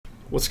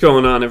What's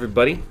going on,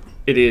 everybody?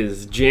 It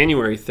is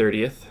January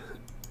 30th.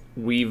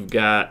 We've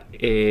got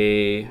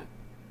a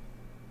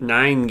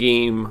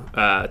 9-game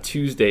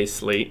Tuesday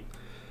slate.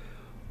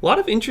 A lot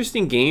of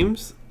interesting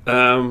games.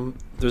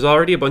 There's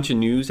already a bunch of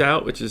news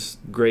out, which is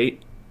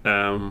great.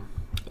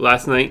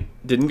 Last night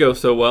didn't go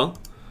so well.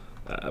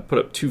 Put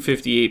up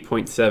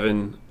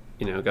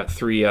 258.7. Got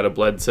 3 out of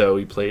Bledsoe.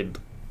 He played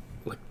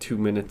like 2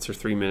 minutes or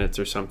 3 minutes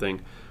or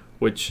something,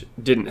 which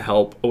didn't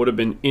help. I would have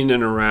been in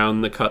and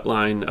around the cut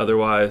line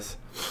otherwise.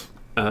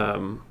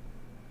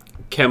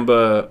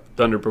 Kemba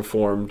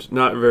underperformed,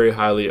 not very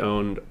highly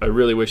owned. I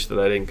really wish that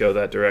I didn't go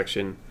that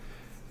direction.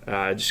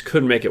 I just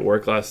couldn't make it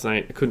work last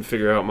night. I couldn't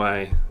figure out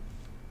my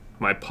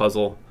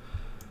puzzle.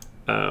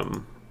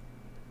 I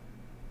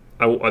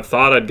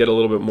thought I'd get a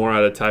little bit more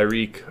out of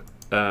Tyreek,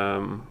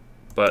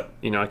 but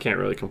I can't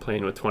really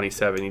complain with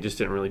 27. He just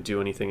didn't really do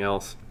anything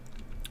else.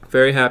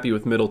 Very happy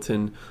with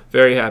Middleton.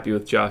 Very happy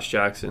with Josh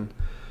Jackson.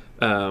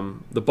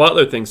 The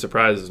Butler thing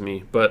surprises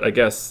me, but I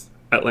guess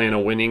Atlanta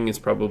winning is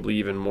probably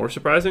even more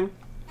surprising.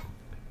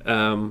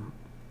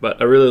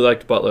 But I really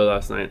liked Butler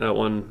last night. That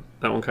one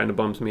kind of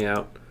bums me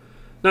out.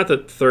 Not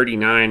that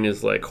 39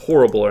 is like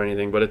horrible or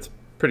anything, but it's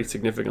pretty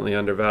significantly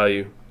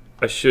undervalued.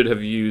 I should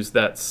have used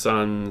that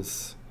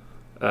Suns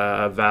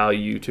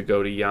value to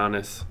go to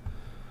Giannis.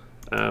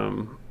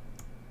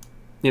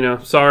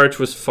 Sarge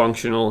was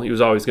functional. He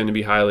was always going to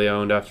be highly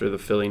owned after the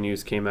Philly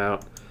news came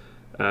out.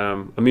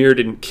 Amir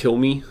didn't kill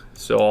me,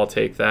 so I'll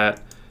take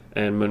that.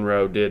 And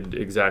Monroe did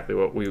exactly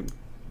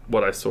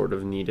what I sort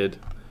of needed.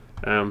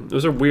 It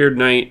was a weird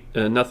night.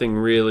 Nothing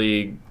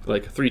really,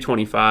 like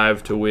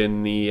 325 to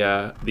win the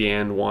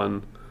and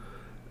one.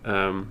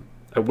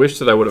 I wish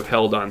that I would have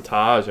held on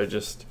Taj. I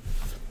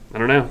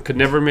don't know. Could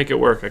never make it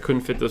work. I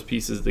couldn't fit those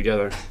pieces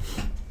together.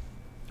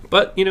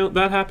 But,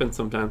 that happens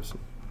sometimes.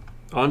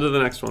 On to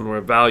the next one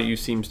where value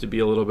seems to be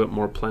a little bit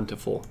more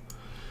plentiful.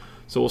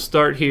 So we'll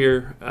start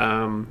here.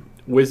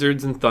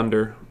 Wizards and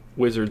Thunder.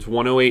 Wizards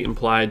 108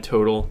 implied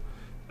total.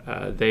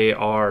 They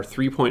are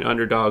 3-point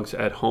underdogs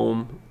at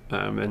home,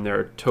 and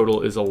their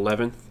total is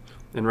 11th.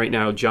 And right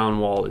now, John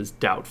Wall is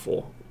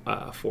doubtful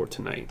for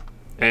tonight.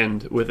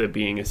 And with it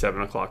being a 7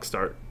 o'clock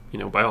start,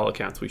 by all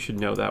accounts, we should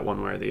know that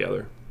one way or the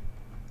other.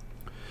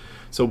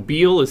 So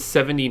Beal is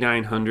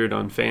 7,900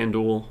 on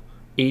FanDuel,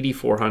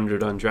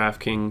 8,400 on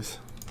DraftKings.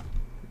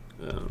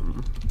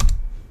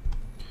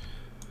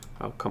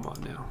 Oh, come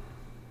on now.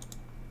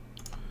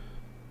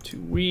 2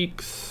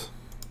 weeks.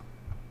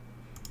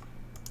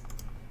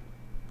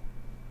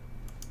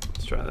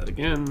 Let's try that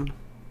again.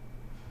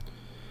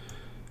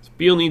 So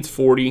Beal needs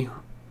 40.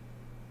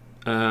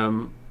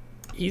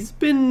 He's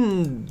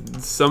been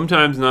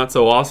sometimes not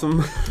so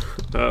awesome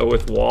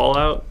with Wall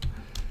out.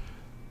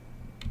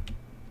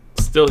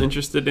 Still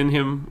interested in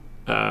him,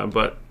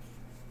 but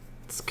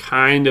it's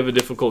kind of a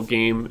difficult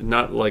game.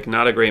 Not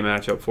a great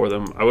matchup for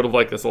them. I would have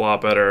liked this a lot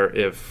better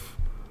if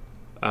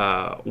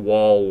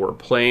Wall were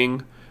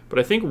playing. But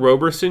I think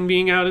Roberson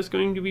being out is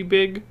going to be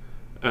big.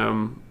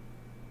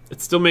 It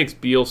still makes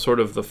Beal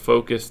sort of the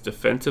focus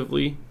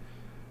defensively.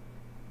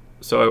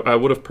 So I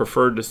would have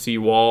preferred to see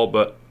Wall,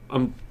 but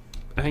you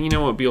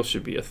know what? Beal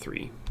should be a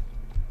 3.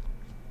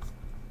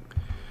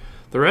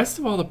 The rest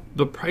of all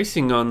the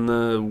pricing on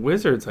the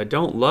Wizards I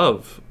don't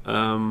love.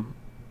 Otto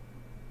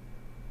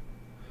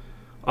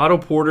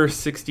Porter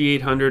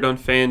 6,800 on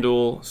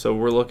FanDuel, so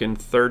we're looking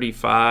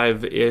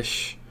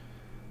 35-ish.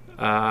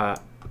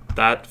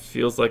 That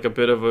feels like a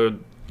bit of a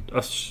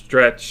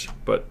stretch,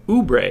 but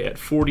Oubre at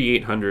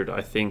 4,800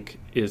 I think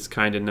is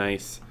kind of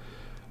nice.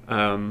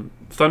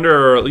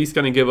 Thunder are at least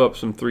going to give up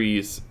some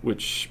threes,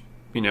 which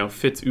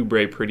fits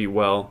Oubre pretty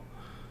well.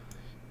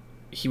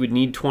 He would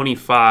need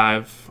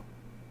 25.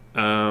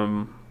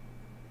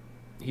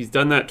 He's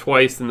done that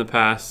twice in the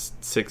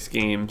past 6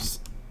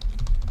 games.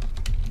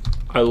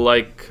 I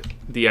like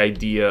the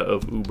idea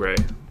of Oubre,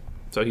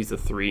 so he's a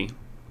 3.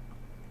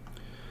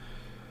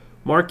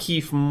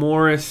 Markieff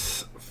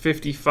Morris,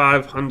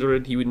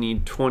 5,500. He would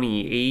need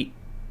 28.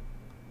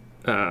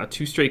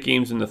 2 straight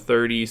games in the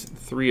 30s,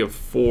 3 of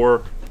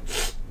 4.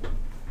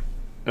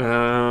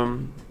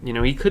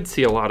 He could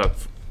see a lot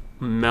of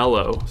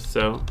mellow,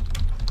 so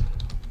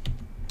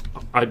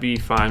I'd be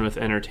fine with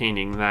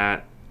entertaining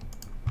that.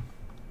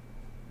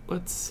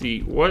 Let's see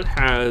what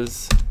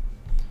has.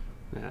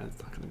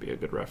 It's not going to be a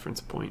good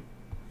reference point.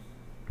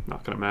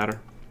 Not going to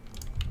matter.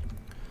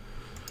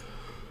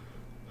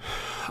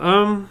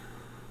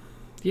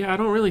 Yeah, I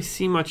don't really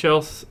see much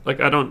else. Like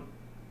I don't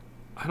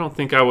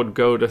think I would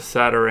go to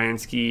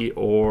Satoransky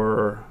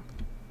or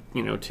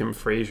Tim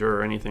Frazier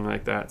or anything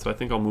like that. So I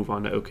think I'll move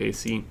on to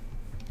OKC.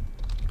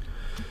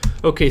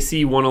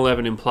 OKC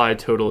 111 implied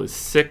total is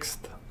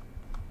 6th.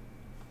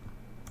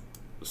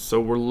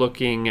 So we're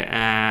looking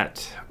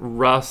at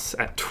Russ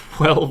at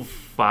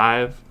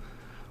 12.5,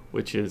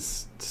 which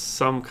is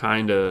some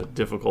kind of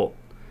difficult.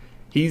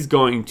 He's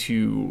going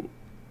to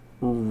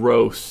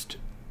roast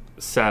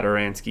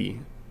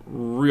Satoransky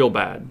real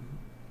bad,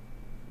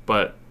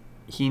 but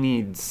he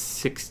needs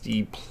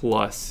 60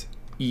 plus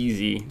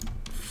easy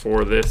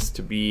for this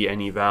to be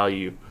any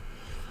value.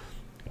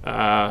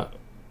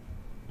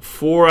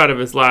 4 out of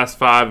his last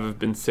 5 have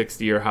been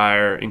 60 or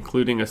higher,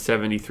 including a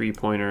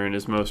 73-pointer in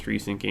his most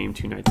recent game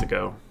 2 nights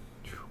ago.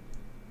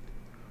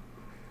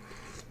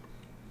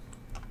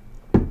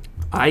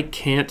 I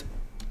can't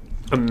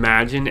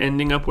imagine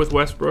ending up with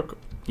Westbrook,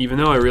 even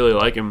though I really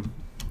like him.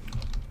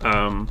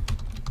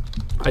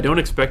 I don't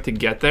expect to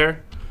get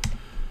there.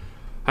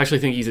 I actually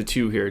think he's a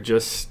 2 here,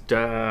 just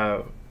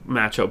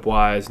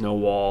matchup-wise, no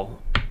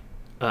wall.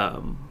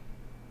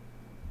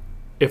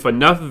 If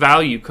enough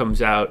value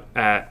comes out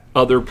at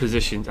other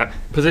positions,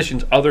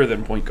 other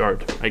than point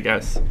guard, I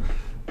guess,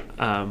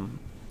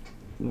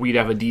 we'd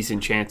have a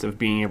decent chance of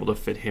being able to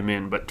fit him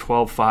in. But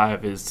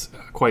 12-5 is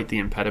quite the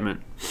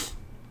impediment.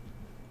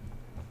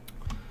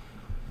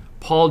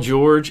 Paul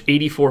George,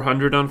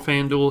 8,400 on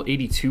FanDuel,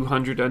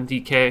 8,200 on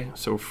DK,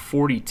 so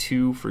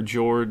 42 for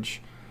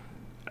George.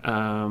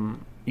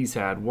 He's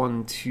had 5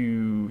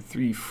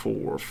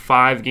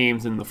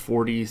 games in the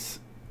 40s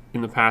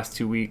in the past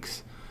 2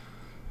 weeks.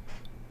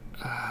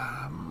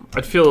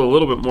 I'd feel a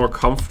little bit more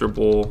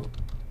comfortable.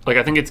 Like,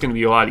 I think it's going to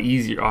be a lot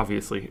easier,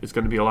 obviously. It's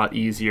going to be a lot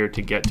easier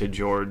to get to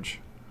George.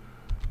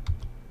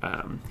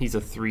 He's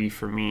a 3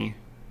 for me.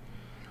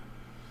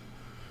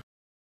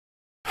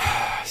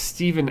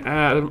 Steven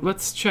Adams.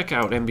 Let's check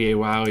out NBA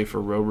Wowie for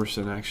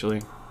Roberson,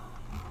 actually.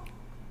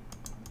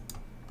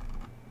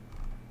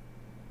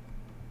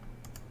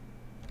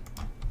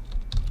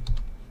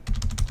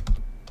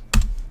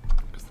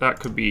 Because that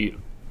could be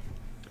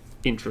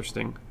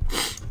interesting.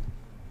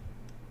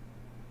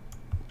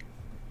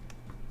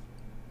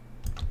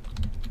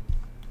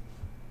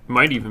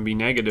 Might even be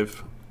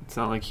negative. It's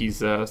not like he's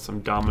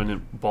some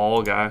dominant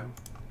ball guy.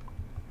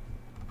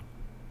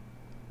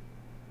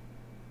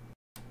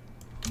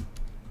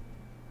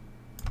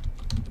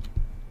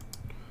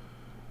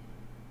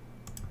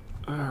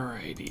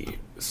 Alrighty,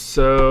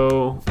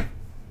 so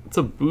it's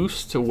a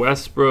boost to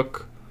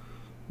Westbrook,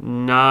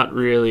 not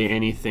really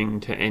anything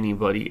to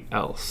anybody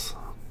else.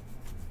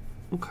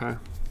 Okay,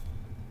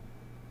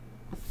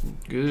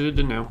 good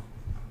to know.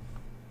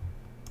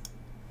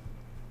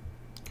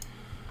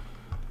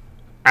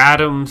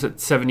 Adams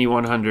at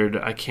 7,100,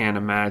 I can't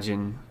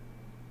imagine.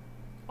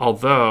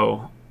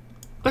 Although,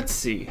 let's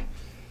see.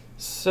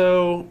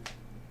 So,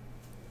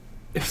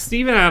 if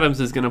Steven Adams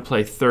is going to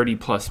play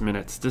 30-plus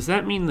minutes, does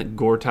that mean that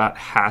Gortat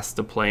has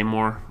to play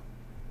more?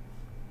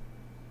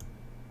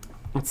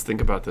 Let's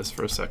think about this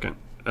for a second.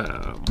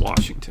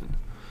 Washington.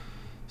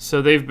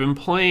 So they've been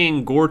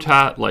playing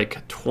Gortat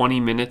like 20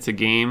 minutes a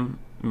game,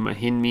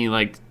 Mahinmi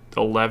like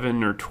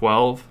 11 or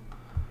 12.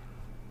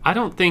 I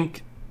don't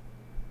think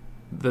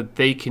that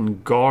they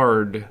can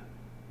guard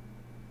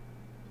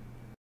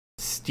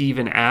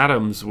Steven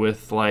Adams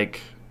with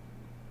like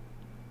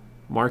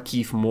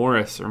Markieff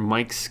Morris or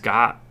Mike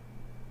Scott.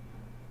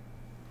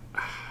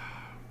 I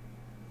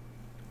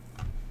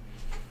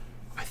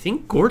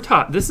think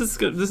Gortat, this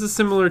is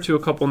similar to a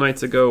couple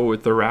nights ago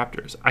with the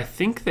Raptors. I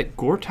think that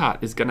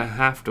Gortat is going to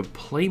have to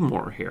play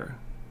more here.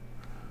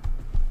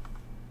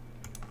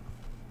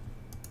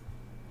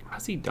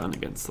 How's he done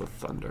against the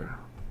Thunder?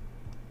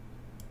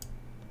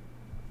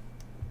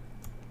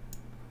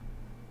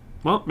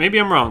 Well, maybe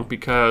I'm wrong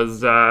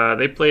because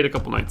they played a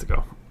couple nights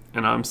ago,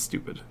 and I'm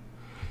stupid.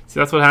 See,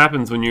 that's what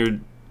happens when you're...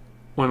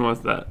 When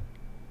was that?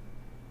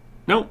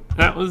 Nope,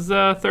 that was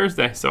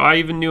Thursday, so I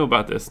even knew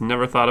about this.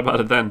 Never thought about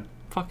it then.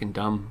 Fucking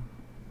dumb.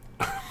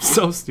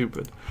 So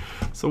stupid.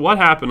 So what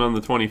happened on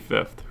the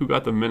 25th? Who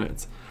got the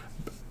minutes?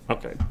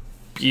 Okay.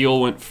 Beal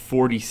went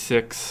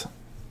 46.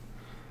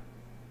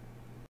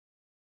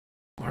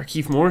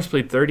 Markieff Morris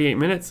played 38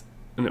 minutes,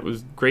 and it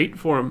was great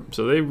for him.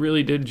 So they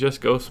really did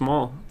just go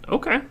small.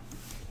 Okay.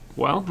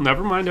 Well,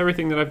 never mind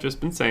everything that I've just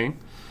been saying.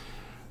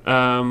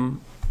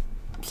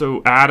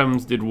 So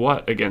Adams did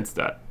what against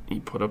that? He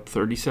put up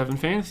 37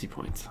 fantasy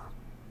points.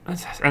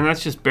 And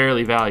that's just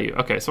barely value.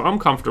 Okay, so I'm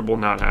comfortable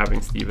not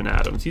having Steven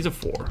Adams. He's a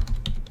 4.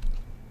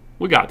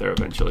 We got there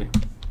eventually.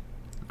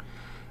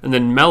 And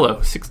then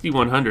Melo,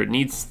 6,100,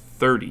 needs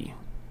 30.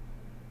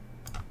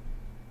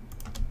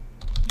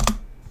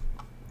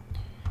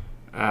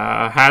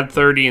 Had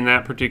 30 in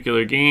that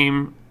particular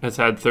game. Has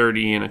had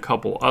 30 in a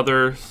couple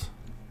others.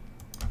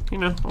 You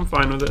know, I'm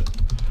fine with it.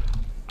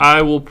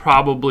 I will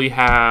probably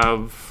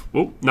have...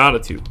 Oh, not a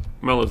 2.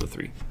 Melo's a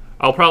 3.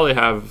 I'll probably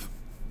have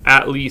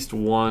at least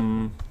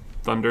one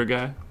Thunder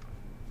guy,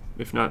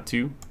 if not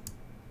 2.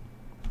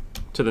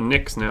 To the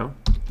Knicks now.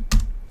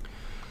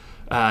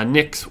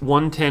 Knicks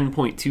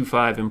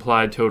 110.25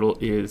 implied total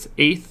is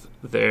 8th.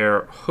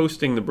 They're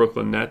hosting the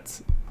Brooklyn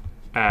Nets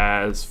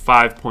as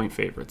 5-point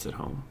favorites at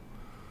home.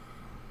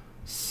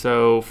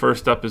 So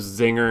first up is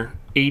Zinger,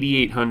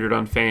 8,800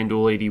 on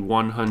FanDuel,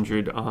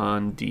 8,100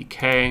 on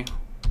DK.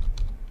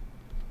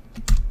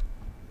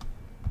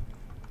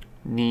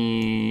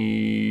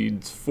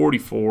 Needs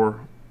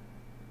 44.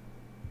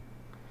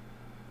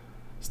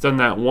 He's done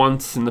that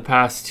once in the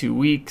past 2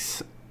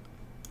 weeks.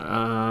 You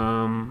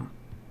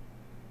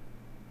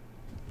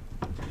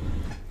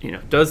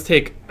know, does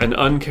take an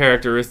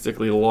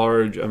uncharacteristically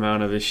large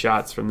amount of his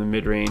shots from the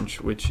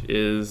mid-range, which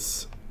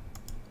is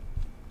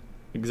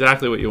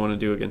exactly what you want to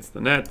do against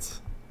the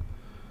Nets.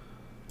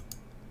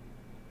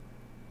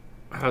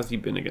 How's he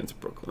been against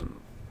Brooklyn?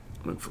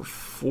 Went for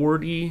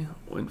 40,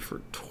 went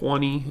for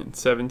 20 in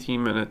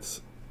 17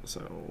 minutes.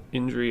 So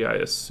injury, I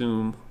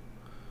assume.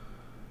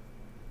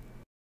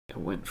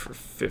 And went for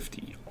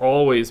 50.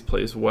 Always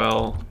plays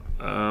well.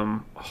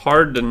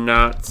 Hard to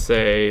not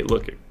say,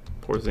 look at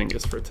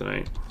Porzingis for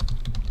tonight.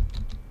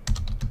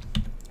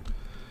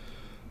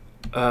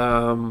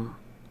 Man,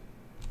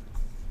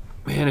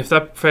 if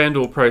that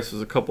FanDuel price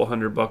was a couple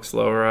 $100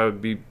 lower, I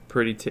would be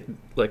pretty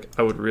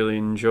I would really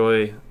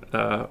enjoy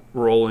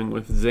rolling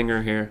with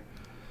Zinger here.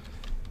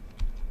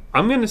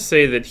 I'm gonna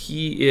say that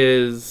he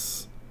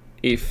is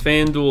a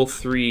FanDuel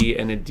 3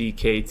 and a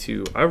DK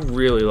 2. I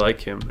really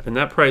like him, and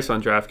that price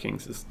on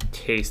DraftKings is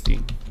tasty.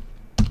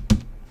 I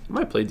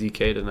might play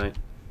DK tonight.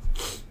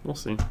 We'll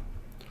see.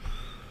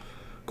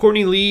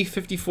 Courtney Lee,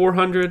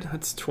 5,400.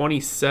 That's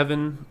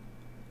 27.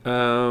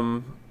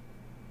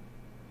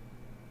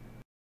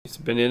 He's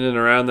been in and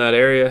around that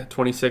area.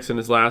 26 in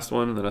his last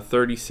one, then a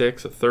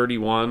 36, a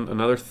 31,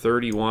 another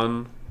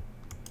 31.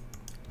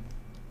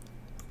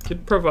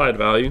 Could provide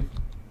value.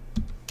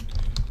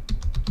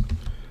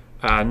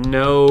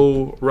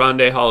 No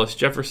Rondé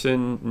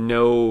Hollis-Jefferson,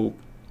 no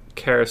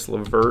Karis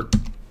LeVert,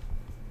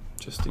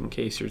 just in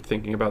case you're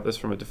thinking about this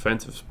from a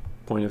defensive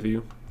point of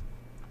view.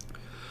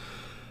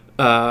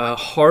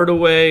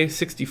 Hardaway,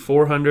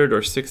 6,400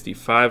 or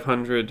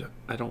 6,500.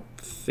 I don't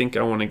think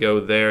I want to go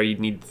there. You'd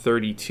need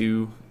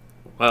 32.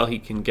 Well, he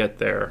can get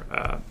there.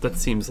 That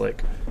seems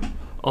like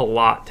a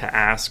lot to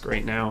ask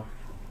right now.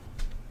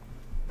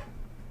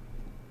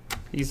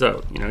 He's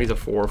a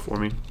 4 for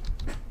me.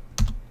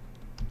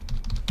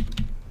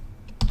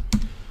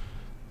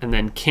 And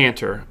then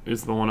Cantor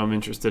is the one I'm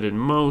interested in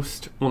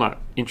most. Well, not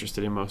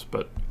interested in most,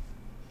 but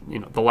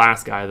the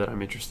last guy that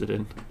I'm interested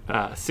in.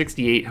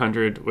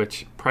 6,800,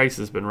 which price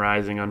has been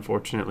rising,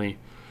 unfortunately.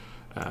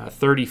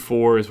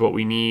 34 is what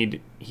we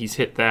need. He's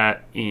hit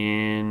that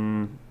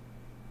in,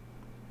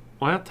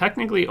 well,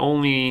 technically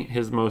only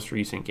his most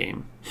recent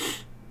game,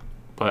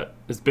 but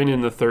it's been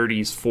in the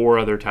 30s 4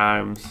 other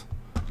times.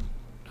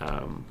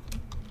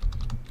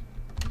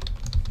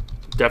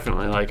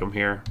 Definitely like him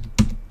here.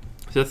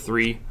 He's a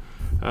 3.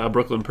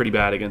 Brooklyn pretty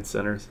bad against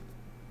centers.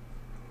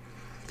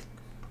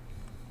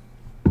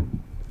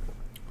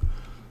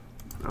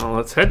 Oh,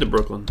 let's head to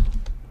Brooklyn.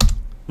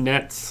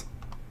 Nets.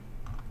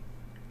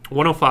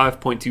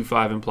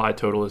 105.25 implied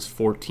total is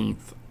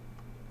 14th.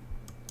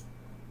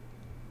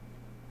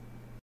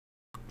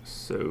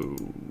 So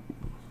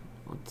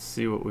let's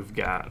see what we've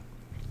got.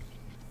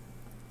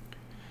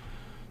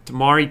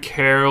 Damari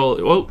Carroll.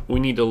 Oh,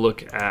 we need to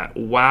look at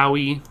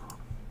Wowie.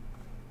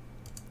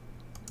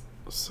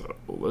 So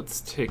let's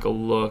take a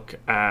look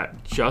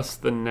at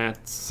just the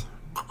Nets.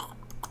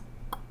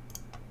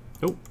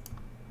 Oh,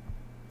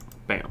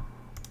 bam.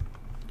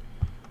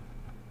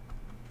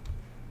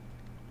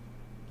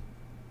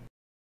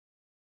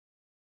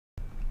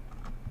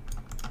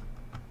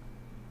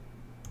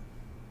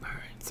 All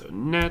right, so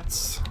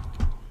Nets.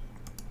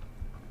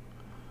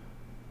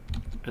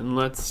 And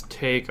let's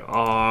take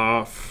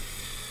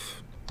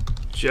off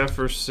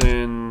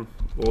Jefferson,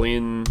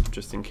 Lynn,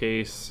 just in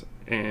case,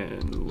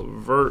 and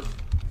LeVert.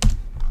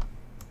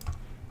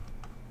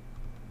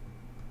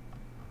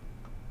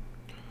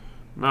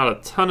 Not a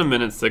ton of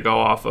minutes to go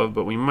off of,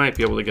 but we might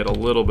be able to get a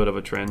little bit of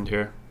a trend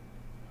here.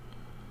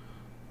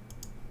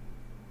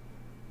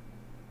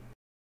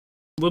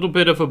 A little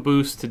bit of a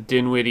boost to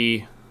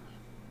Dinwiddie.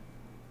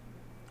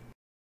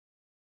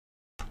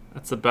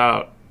 That's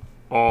about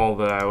all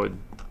that I would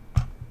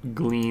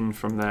glean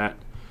from that.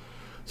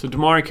 So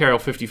Damari Carroll,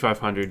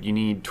 5,500. You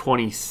need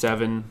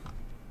 27.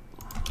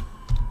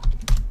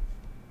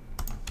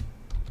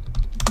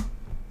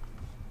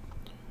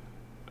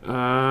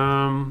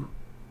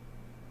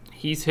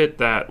 He's hit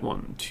that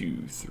 1,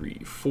 2,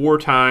 3, 4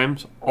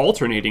 times.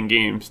 Alternating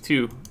games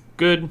too.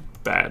 Good,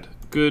 bad.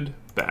 Good,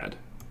 bad.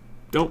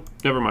 Nope,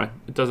 never mind.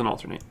 It doesn't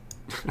alternate.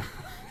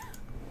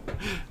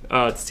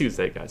 It's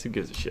Tuesday, guys. Who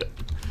gives a shit?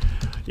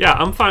 Yeah,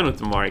 I'm fine with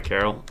Damari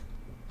Carroll.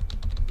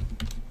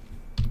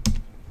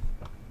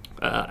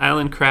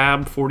 Alan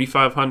Crabb,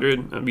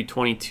 4,500. That'd be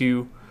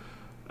 22.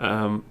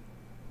 I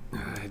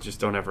just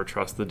don't ever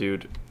trust the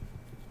dude.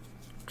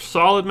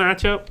 Solid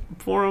matchup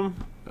for him.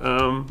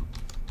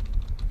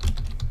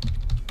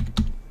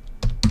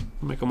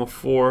 Make him a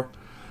 4.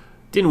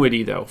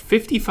 Dinwiddie, though,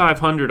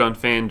 5,500 on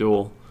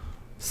FanDuel,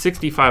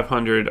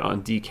 6,500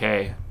 on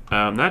DK.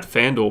 That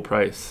FanDuel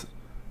price,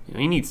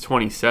 he needs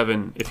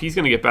 27. If he's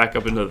going to get back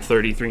up into the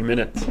 33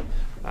 minutes,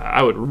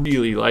 I would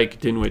really like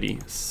Dinwiddie.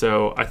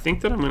 So I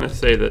think that I'm going to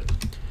say that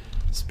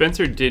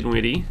Spencer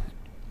Dinwiddie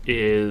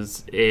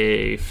is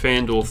a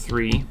FanDuel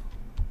 3,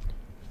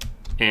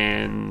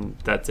 and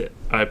that's it.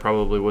 I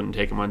probably wouldn't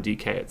take him on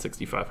DK at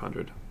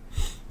 6,500.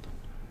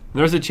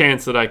 There's a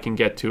chance that I can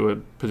get to a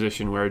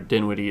position where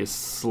Dinwiddie is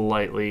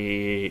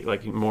slightly,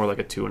 more like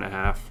a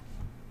 2.5.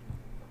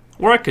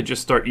 Or I could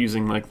just start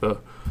using like the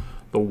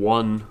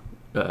 1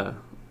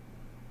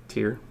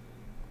 tier.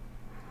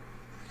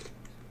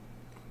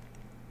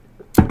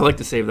 I like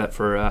to save that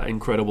for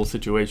incredible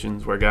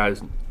situations where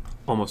guys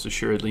almost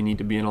assuredly need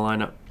to be in a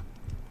lineup.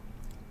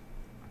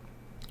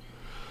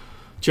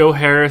 Joe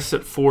Harris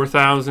at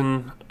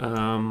 4,000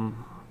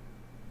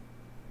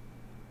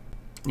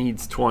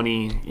 needs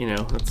 20. You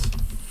know, that's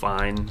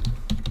fine.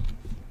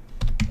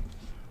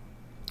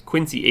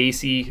 Quincy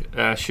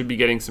Acey should be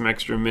getting some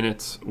extra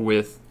minutes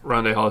with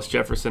Rondé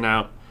Hollis-Jefferson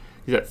out.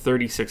 He's at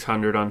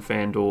 3,600 on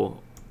FanDuel.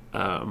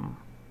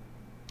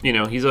 You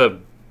know, he's a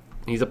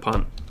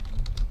punt.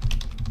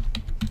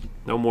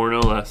 No more, no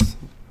less.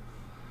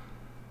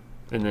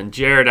 And then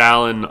Jared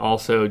Allen,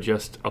 also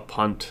just a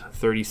punt,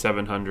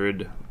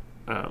 3,700.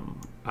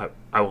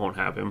 I won't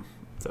have him,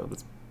 so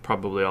that's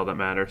probably all that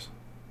matters.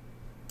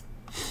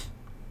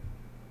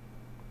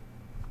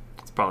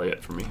 That's probably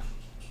it for me.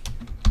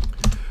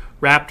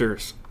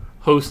 Raptors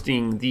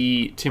hosting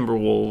the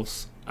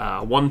Timberwolves.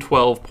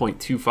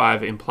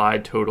 112.25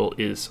 implied total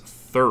is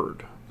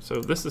third. So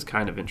this is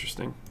kind of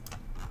interesting.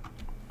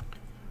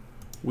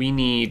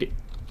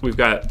 We've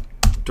got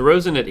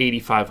DeRozan at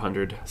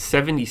 8,500,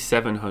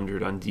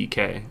 7,700 on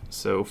DK,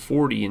 so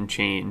 40 and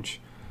change.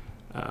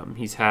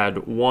 He's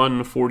had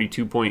one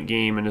 42-point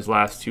game in his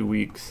last 2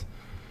 weeks.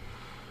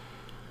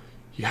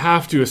 You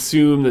have to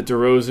assume that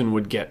DeRozan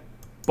would get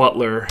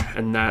Butler,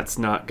 and that's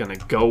not going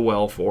to go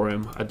well for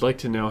him. I'd like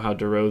to know how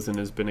DeRozan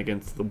has been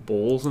against the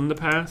Bulls in the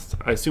past.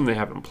 I assume they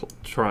haven't.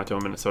 Toronto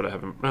and Minnesota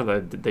haven't. No,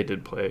 they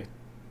did play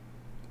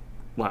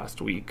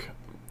last week.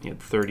 He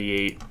had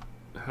 38.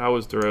 How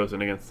was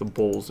DeRozan against the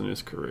Bulls in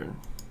his career?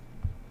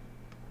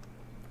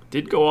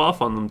 Did go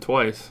off on them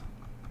twice.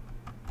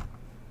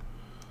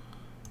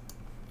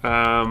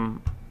 Yeah,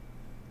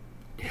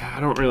 I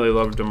don't really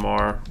love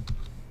DeMar.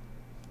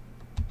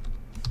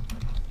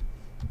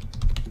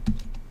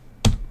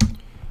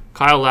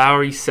 Kyle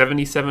Lowry,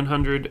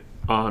 7,700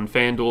 on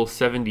FanDuel,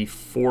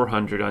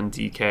 7,400 on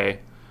DK.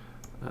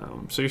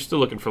 So you're still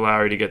looking for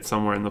Lowry to get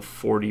somewhere in the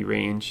 40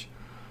 range.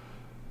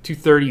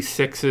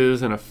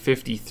 236s and a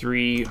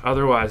 53.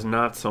 Otherwise,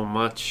 not so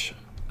much.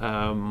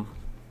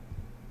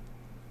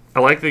 I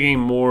like the game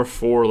more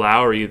for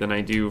Lowry than I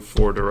do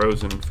for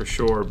DeRozan for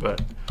sure,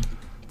 but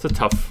it's a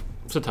tough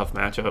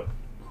matchup.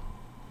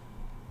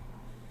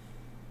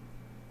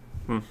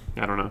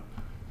 I don't know.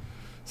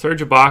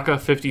 Serge Ibaka,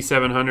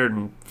 5,700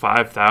 and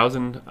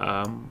 5,000.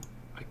 I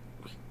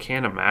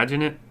can't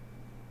imagine it.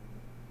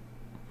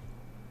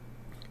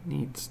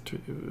 Needs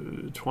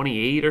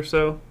 28 or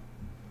so.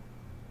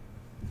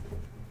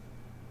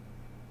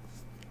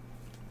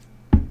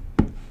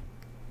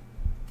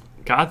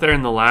 Got there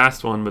in the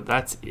last one, but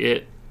that's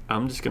it.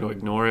 I'm just going to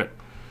ignore it.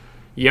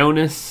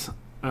 Jonas,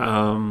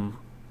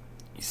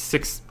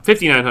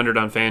 5,900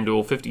 on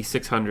FanDuel,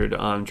 5,600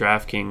 on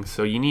DraftKings.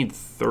 So you need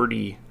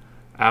 30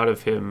 out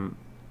of him.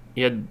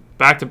 He had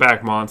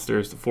back-to-back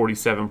monsters, the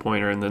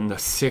 47-pointer and then the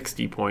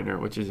 60-pointer,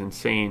 which is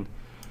insane.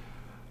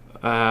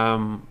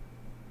 Let's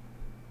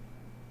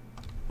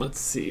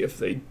see if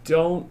they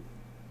don't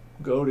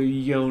go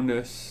to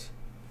Jonas.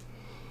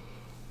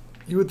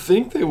 You would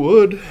think they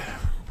would.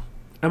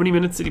 How many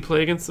minutes did he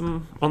play against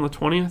them on the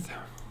 20th?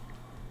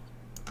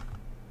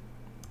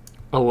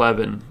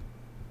 11.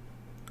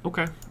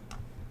 Okay.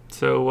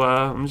 So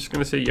I'm just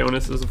going to say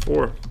Jonas is a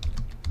 4.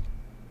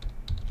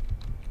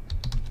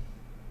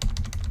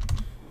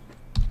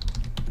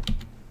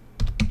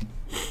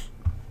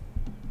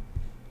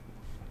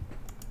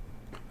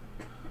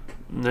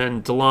 And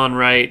then DeLon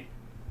Wright,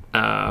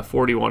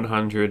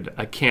 4,100.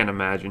 I can't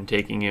imagine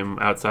taking him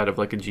outside of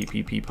like a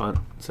GPP punt.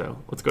 So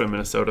let's go to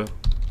Minnesota.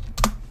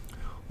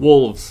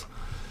 Wolves,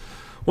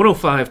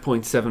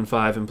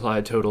 105.75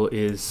 implied total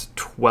is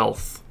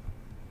 12th.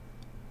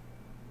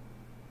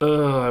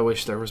 I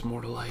wish there was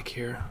more to like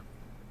here.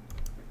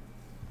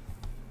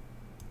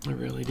 I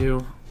really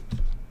do.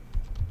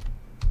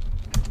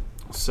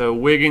 So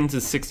Wiggins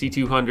is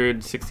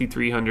 6,200,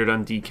 6,300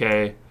 on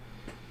DK.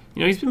 You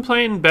know, he's been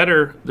playing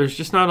better. There's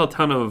just not a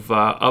ton of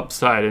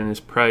upside in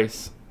his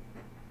price.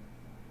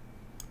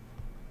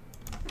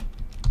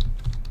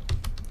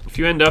 If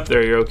you end up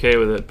there, you're okay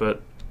with it,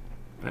 but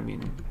I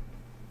mean,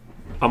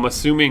 I'm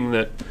assuming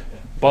that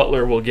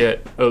Butler will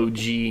get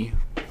OG,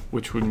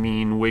 which would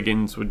mean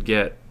Wiggins would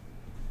get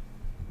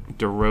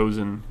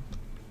DeRozan.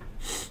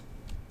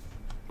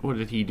 What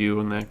did he do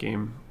in that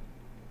game?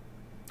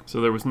 So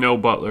there was no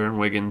Butler, and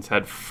Wiggins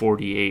had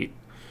 48.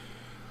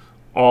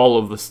 All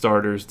of the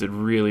starters did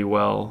really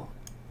well.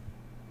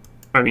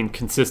 I mean,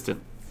 consistent,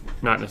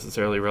 not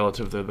necessarily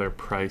relative to their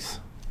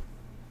price.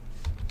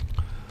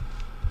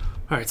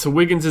 All right, so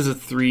Wiggins is a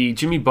 3.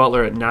 Jimmy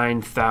Butler at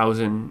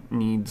 9,000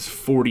 needs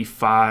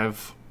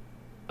 45.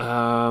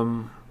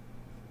 I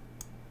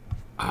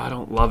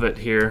don't love it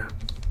here.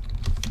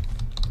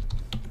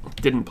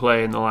 Didn't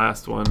play in the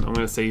last one. I'm going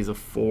to say he's a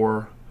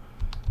 4.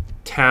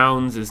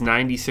 Towns is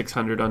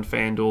 9,600 on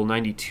FanDuel,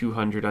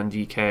 9,200 on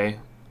DK.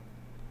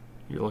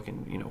 You're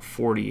looking,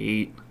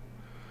 48.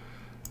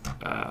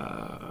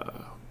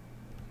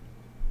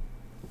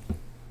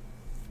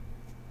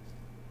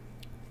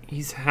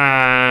 He's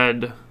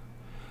had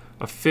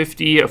a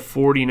 50, a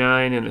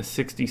 49, and a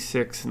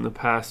 66 in the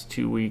past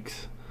 2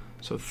 weeks.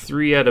 So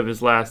 3 out of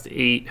his last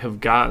 8 have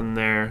gotten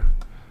there.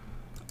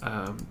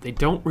 They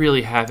don't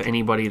really have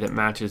anybody that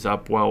matches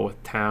up well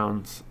with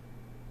Towns.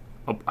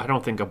 I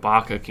don't think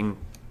Ibaka can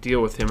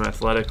deal with him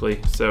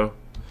athletically. So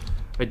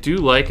I do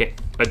like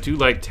it. I do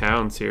like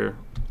Towns here,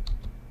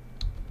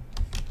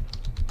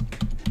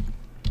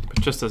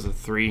 but just as a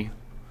 3.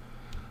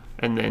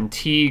 And then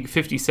Teague,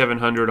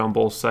 5,700 on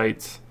both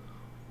sites.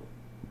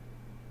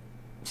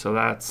 So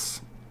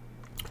that's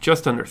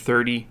just under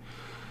 30.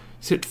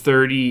 He's hit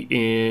 30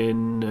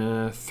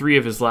 in 3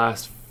 of his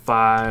last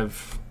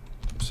 5.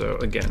 So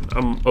again,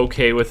 I'm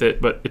okay with it,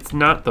 but it's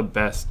not the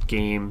best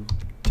game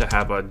to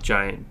have a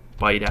giant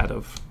bite out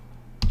of.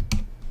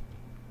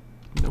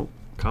 Nope,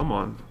 come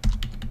on.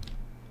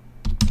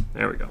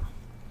 There we go.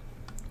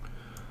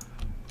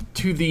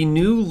 To the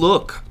new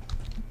look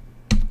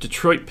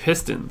Detroit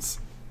Pistons,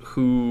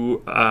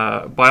 who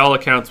by all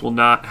accounts will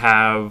not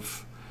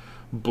have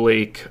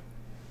Blake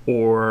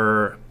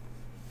or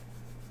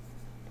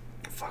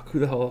who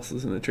the hell else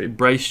is in the trade?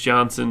 Bryce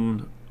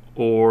Johnson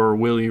or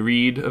Willie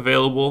Reed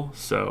available,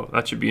 so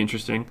that should be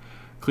interesting.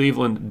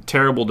 Cleveland,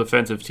 terrible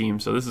defensive team,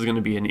 so this is going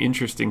to be an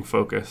interesting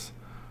focus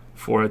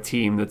for a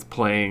team that's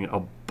playing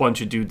a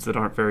bunch of dudes that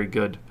aren't very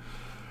good.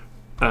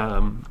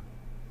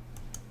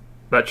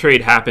 That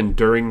trade happened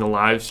during the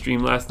live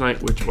stream last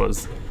night, which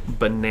was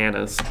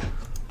bananas.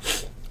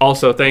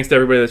 Also, thanks to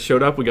everybody that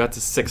showed up. We got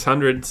to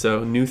 600,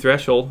 so new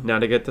threshold. Now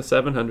to get to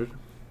 700.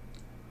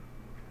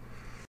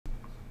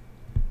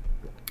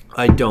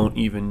 I don't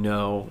even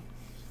know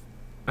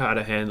how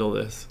to handle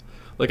this.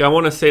 Like, I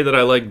want to say that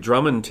I like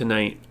Drummond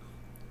tonight,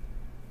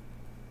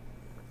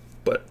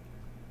 but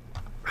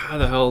how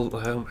the hell?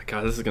 Oh my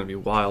god, this is going to be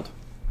wild.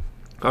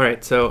 All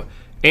right, so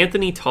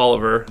Anthony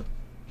Tolliver,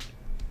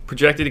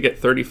 projected to get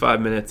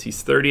 35 minutes.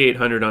 He's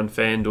 3,800 on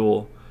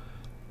FanDuel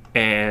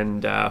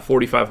and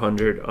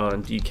 4,500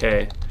 on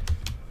DK.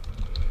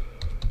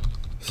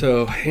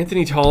 So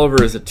Anthony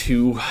Tolliver is a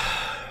 2.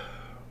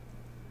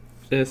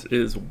 This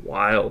is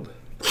wild.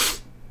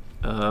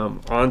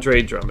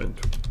 Andre Drummond.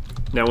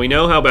 Now we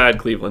know how bad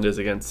Cleveland is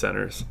against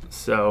centers,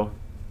 so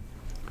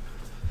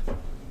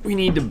we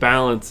need to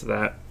balance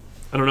that.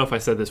 I don't know if I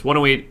said this.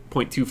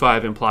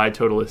 108.25 implied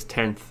total is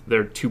 10th.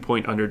 They're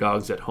 2-point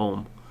underdogs at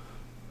home.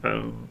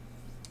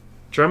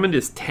 Drummond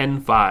is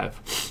 10-5,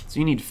 so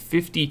you need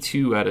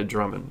 52 out of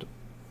Drummond.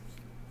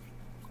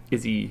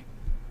 He's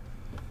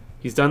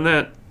done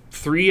that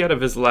 3 out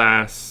of his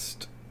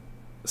last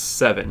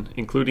 7,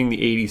 including the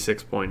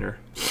 86-pointer.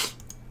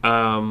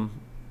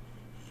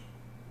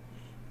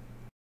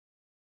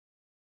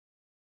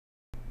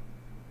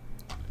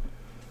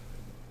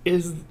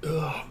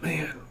 Oh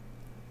man,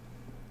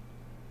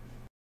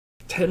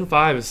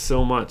 10-5 is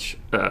so much.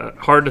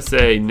 Hard to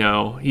say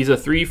no. He's a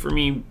 3 for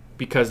me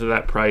because of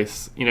that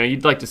price. You know,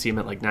 you'd like to see him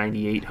at like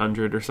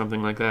 9,800 or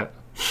something like that.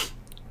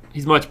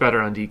 He's much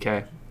better on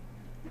DK.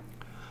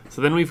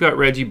 So then we've got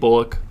Reggie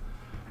Bullock,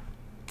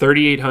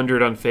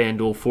 3,800 on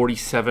FanDuel,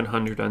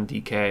 4,700 on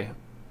DK.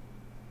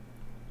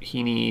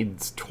 He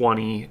needs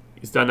 20.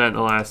 He's done that in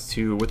the last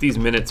 2. With these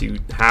minutes,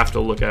 you have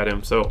to look at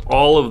him. So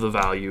all of the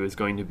value is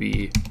going to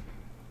be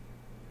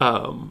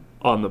on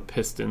the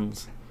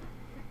Pistons.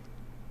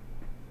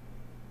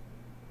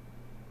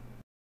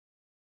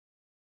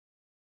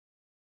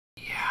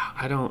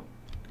 Yeah,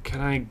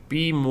 can I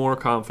be more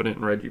confident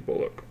in Reggie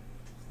Bullock?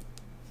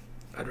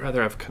 I'd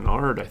rather have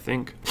Kennard, I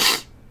think.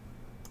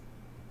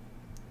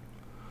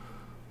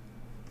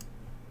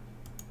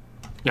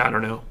 Yeah, I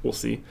don't know. We'll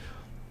see.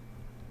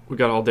 We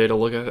got all day to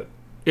look at it.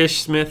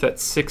 Ish Smith at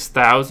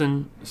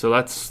 6,000, so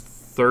that's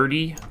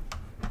 30.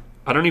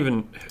 I don't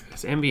even...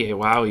 Is NBA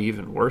WoW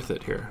even worth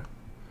it here?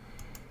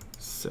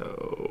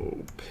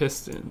 So,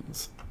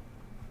 Pistons.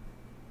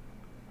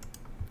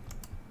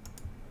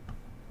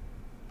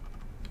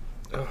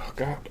 Oh,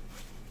 God.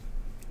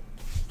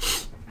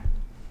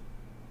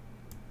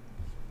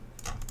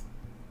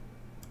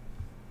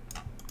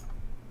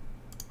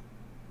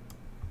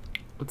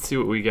 Let's see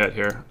what we get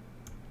here.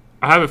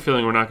 I have a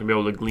feeling we're not going to be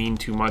able to glean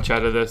too much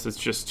out of this. It's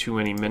just too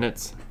many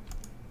minutes.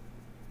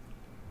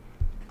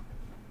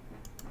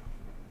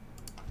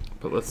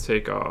 But let's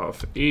take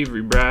off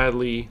Avery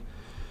Bradley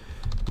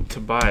and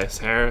Tobias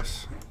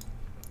Harris.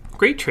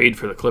 Great trade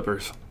for the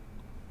Clippers.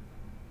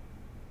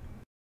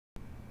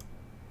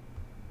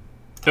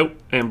 Oh,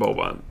 and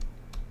Boban.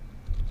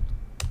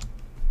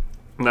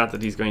 Not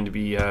that he's going to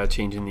be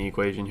changing the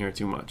equation here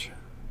too much.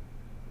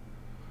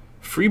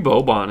 Free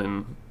Boban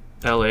in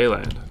LA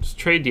land. Just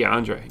trade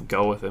DeAndre and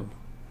go with him.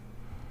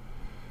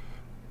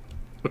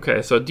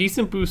 Okay, so a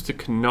decent boost to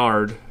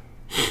Kennard.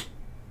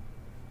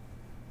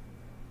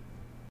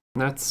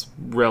 That's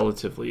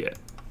relatively it.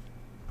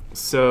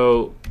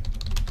 So,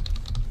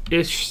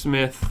 Ish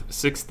Smith,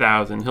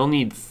 6,000. He'll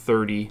need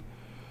 30.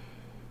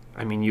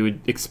 I mean, you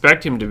would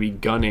expect him to be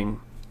gunning.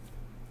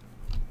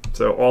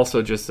 So,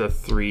 also just a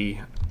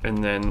 3.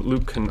 And then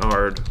Luke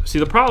Kennard. See,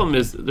 the problem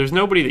is there's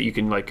nobody that you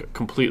can like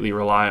completely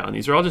rely on.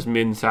 These are all just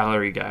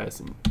min-salary guys,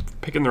 and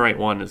picking the right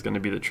one is going to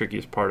be the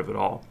trickiest part of it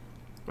all.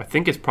 I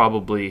think it's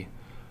probably,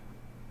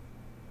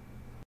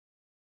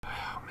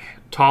 oh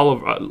man,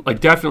 Tolliver.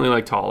 Like definitely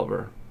like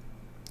Tolliver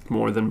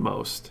more than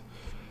most.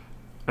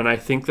 And I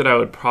think that I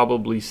would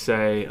probably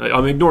say,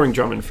 I'm ignoring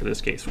Drummond for this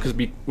case because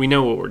we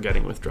know what we're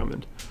getting with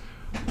Drummond.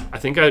 I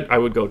think I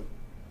would go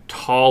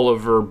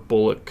Tolliver,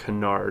 Bullock,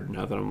 Kennard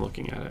now that I'm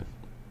looking at it.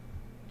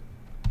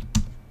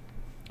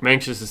 I'm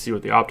anxious to see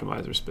what the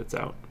optimizer spits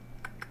out.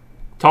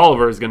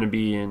 Tolliver is going to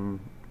be in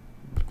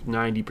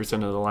 90%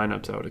 of the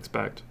lineups, I would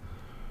expect.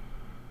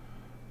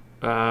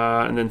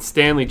 And then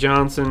Stanley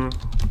Johnson,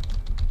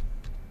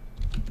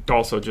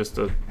 also just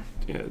a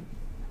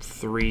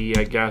 3,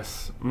 I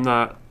guess. I'm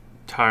not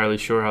entirely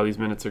sure how these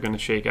minutes are going to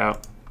shake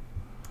out.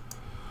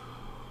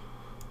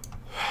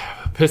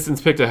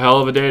 Pistons picked a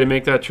hell of a day to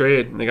make that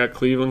trade. They got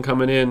Cleveland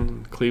coming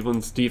in.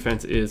 Cleveland's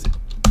defense is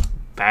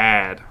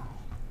bad.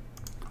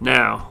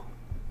 Now,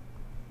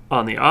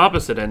 on the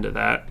opposite end of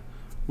that,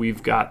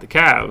 we've got the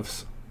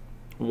Cavs.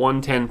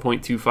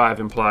 110.25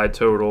 implied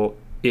total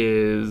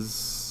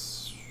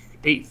is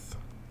 8th.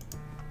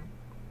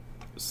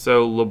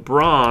 So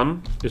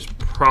LeBron is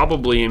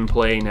probably in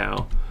play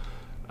now.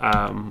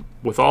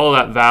 With all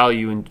that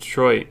value in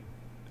Detroit,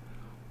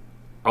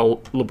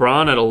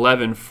 LeBron at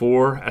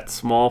 11-4 at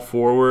small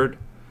forward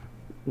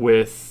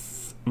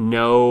with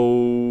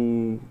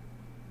no,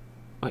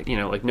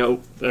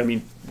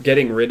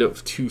 getting rid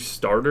of 2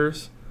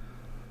 starters.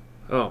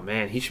 Oh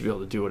man, he should be able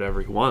to do whatever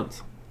he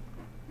wants.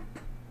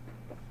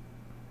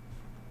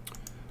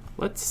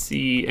 Let's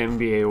see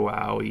NBA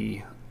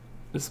Wowie.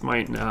 This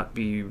might not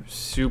be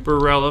super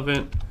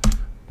relevant,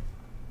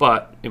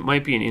 but it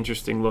might be an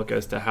interesting look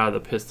as to how the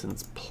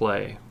Pistons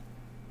play.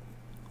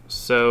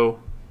 So,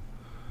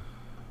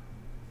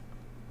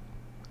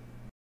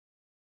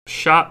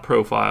 shot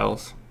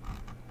profiles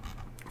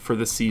for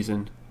the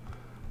season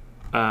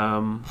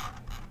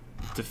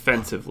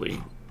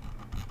defensively.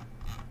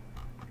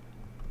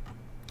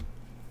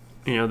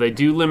 They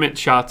do limit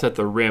shots at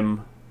the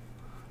rim,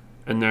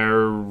 and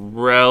they're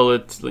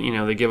relatively,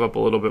 they give up a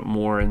little bit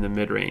more in the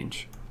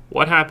mid-range.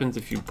 What happens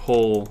if you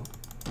pull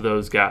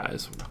those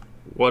guys?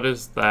 What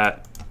does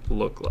that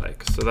look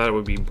like? So that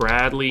would be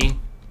Bradley,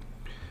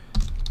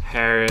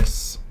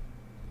 Harris,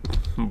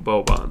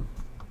 Boban.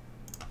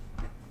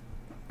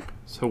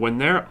 So when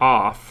they're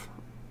off,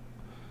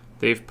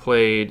 they've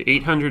played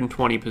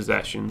 820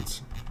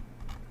 possessions.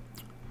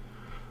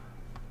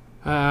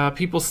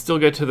 People still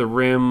get to the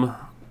rim.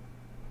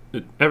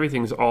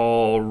 Everything's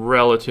all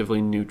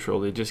relatively neutral.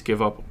 They just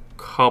give up a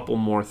couple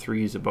more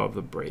threes above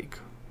the break.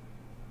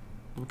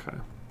 Okay.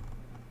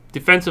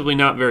 Defensively,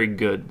 not very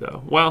good,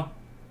 though. Well,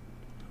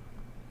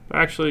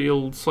 actually,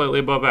 you're slightly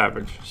above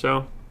average.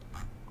 So,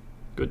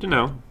 good to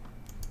know.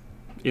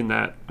 In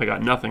that, I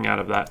got nothing out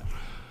of that.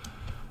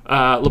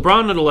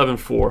 LeBron at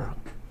 11-4,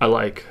 I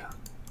like.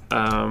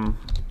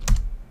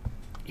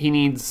 He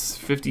needs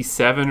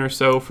 57 or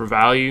so for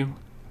value.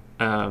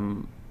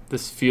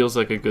 This feels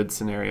like a good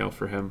scenario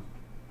for him.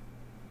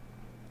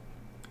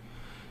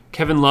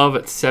 Kevin Love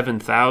at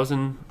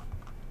 7,000.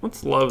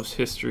 What's Love's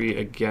history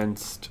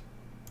against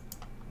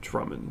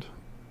Drummond?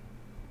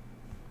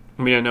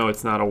 I mean, I know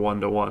it's not a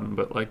 1-to-1,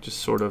 but like just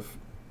sort of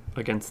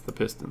against the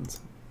Pistons.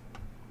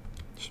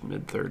 Just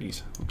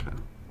mid-30s. Okay.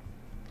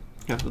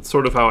 Yeah, that's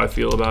sort of how I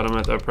feel about him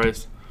at that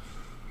price.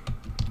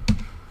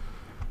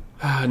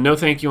 No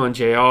thank you on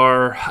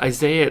JR.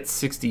 Isaiah at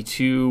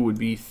 62 would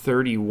be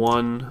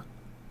 31.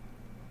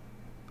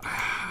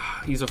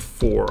 He's a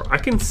 4. I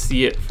can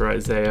see it for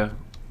Isaiah.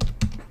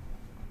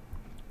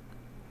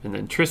 And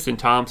then Tristan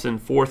Thompson,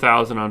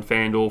 4,000 on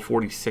FanDuel,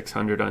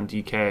 4,600 on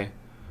DK.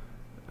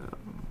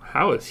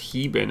 How has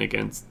he been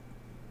against?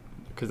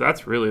 Because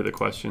that's really the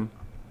question.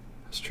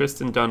 Has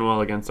Tristan done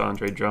well against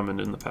Andre Drummond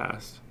in the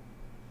past?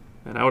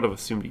 And I would have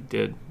assumed he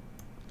did.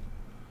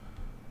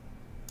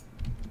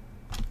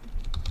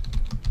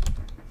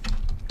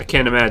 I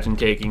can't imagine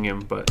taking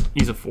him, but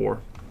he's a 4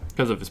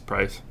 because of his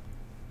price.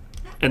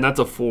 And that's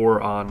a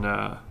 4 on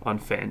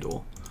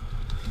FanDuel.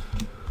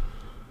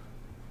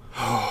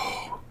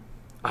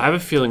 I have a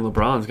feeling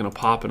LeBron's going to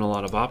pop in a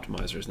lot of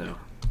optimizers now.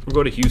 We'll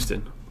go to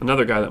Houston.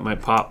 Another guy that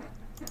might pop,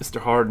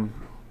 Mr. Harden.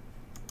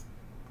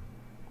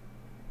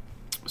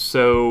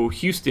 So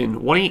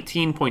Houston,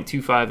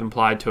 118.25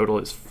 implied total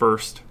is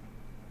first.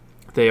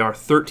 They are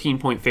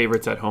 13-point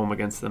favorites at home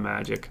against the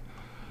Magic.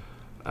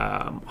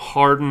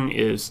 Harden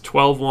is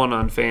 12-1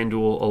 on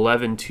FanDuel,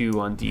 11-2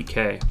 on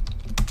DK.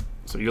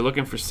 So you're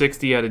looking for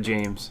 60 out of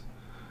James.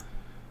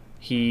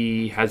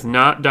 He has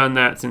not done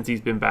that since he's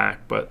been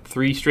back, but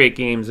 3 straight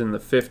games in the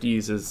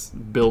 50s is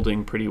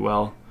building pretty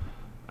well.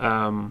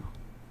 Either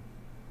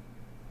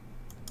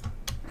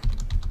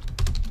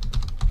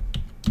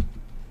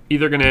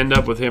going to end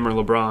up with him or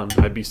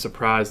LeBron. I'd be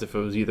surprised if it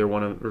was either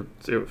one of, or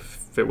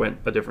if it went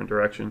a different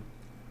direction.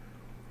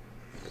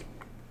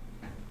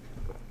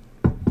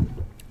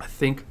 I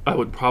think I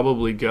would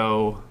probably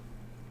go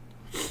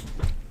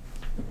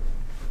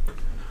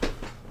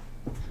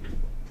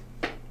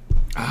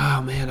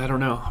Oh, man, I don't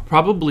know.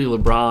 Probably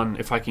LeBron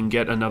if I can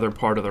get another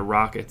part of the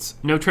Rockets.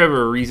 No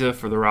Trevor Ariza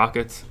for the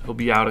Rockets. He'll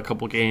be out a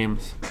couple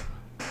games.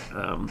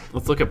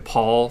 Let's look at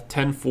Paul.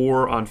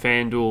 10-4 on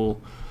FanDuel,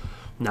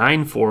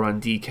 9-4 on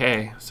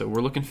DK. So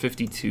we're looking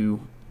 52.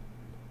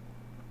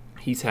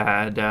 He's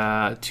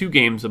had 2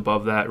 games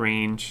above that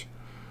range.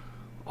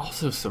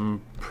 Also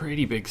some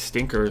pretty big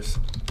stinkers.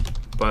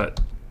 But,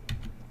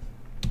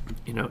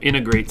 you know, in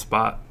a great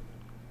spot.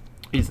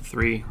 He's a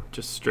 3,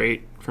 just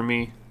straight for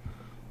me.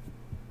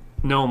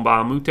 No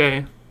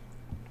Mbamute.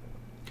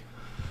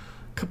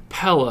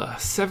 Capella,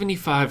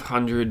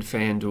 7,500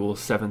 FanDuel,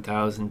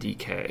 7,000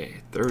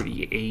 DK,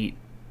 38.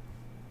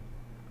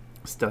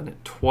 He's done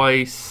it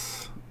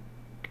twice.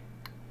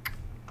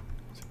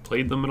 Has he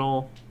played them at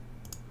all?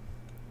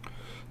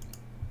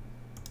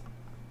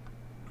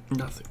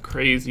 Nothing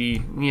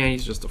crazy. Yeah,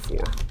 he's just a 4.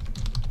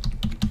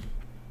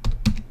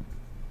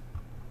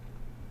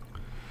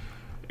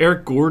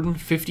 Eric Gordon,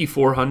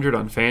 5,400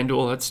 on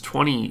FanDuel. That's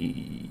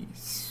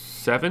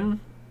 27.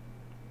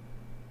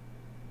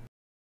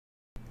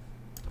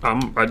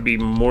 I'd be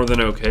more than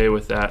okay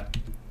with that.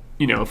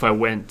 You know, if I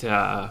went,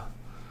 I'd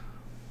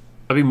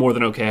be more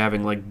than okay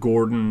having like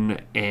Gordon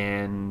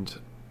and,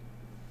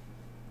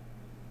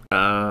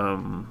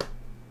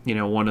 you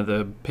know, one of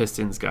the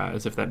Pistons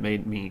guys if that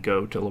made me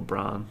go to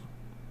LeBron.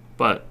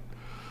 But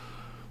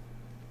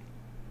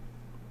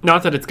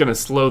not that it's going to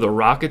slow the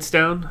Rockets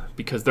down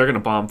because they're going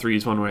to bomb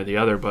threes one way or the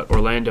other, but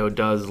Orlando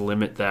does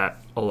limit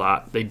that a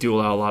lot. They do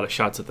allow a lot of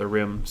shots at the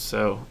rim,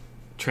 so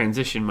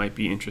transition might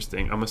be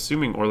interesting. I'm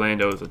assuming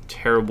Orlando is a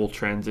terrible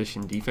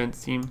transition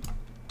defense team.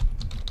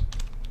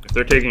 If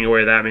they're taking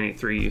away that many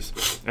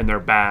threes and they're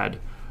bad,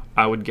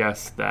 I would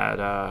guess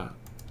that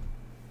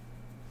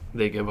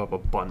they give up a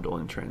bundle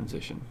in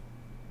transition.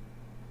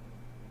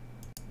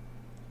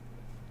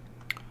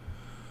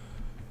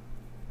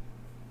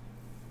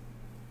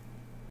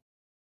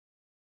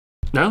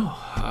 No,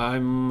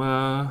 I'm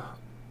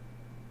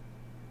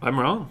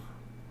wrong.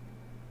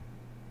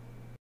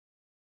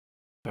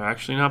 They're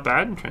actually not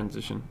bad in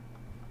transition.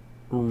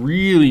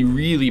 Really,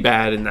 really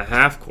bad in the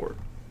half court.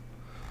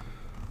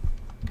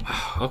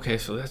 Okay,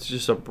 so that's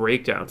just a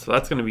breakdown. So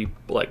that's going to be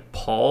like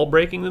Paul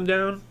breaking them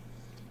down?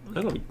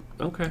 That'll be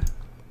okay.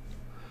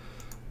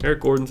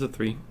 Eric Gordon's a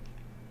 3.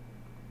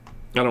 I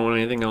don't want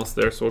anything else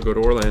there, so we'll go to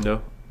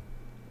Orlando.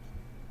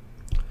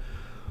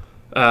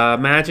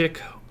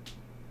 Magic,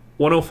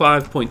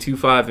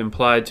 105.25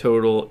 implied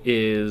total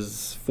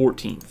is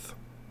 14th.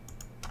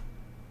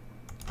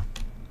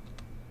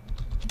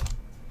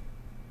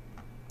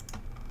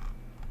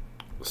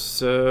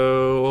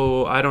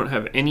 So I don't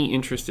have any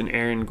interest in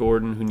Aaron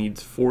Gordon, who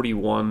needs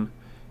 41.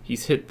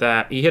 He's hit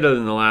that. He hit it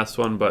in the last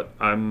one, but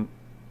I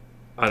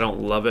don't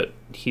love it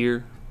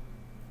here.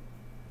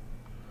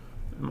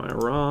 Am I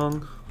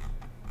wrong?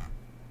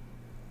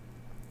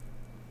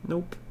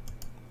 Nope.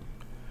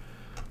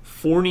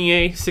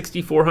 Fournier,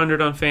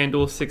 6,400 on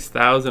FanDuel,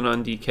 6,000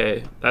 on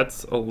DK.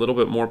 That's a little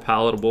bit more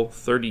palatable.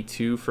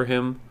 32 for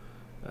him.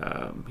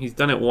 He's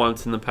done it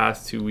once in the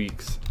past 2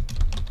 weeks.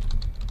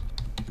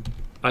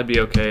 I'd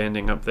be okay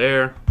ending up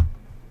there.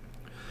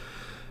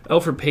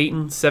 Elfrid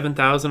Payton,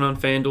 7,000 on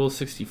FanDuel,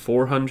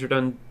 6,400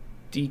 on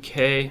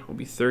DK. Will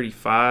be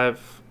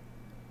 35.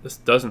 This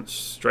doesn't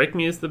strike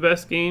me as the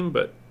best game,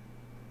 but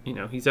you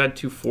know, he's had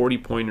 2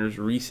 40-pointers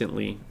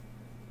recently.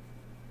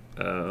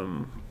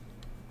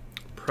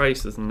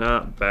 Price is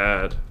not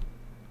bad.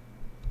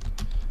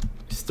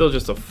 Still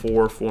just a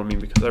 4 for me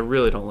because I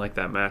really don't like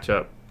that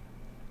matchup.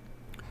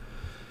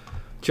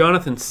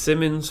 Jonathan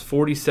Simmons,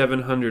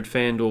 4,700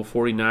 FanDuel,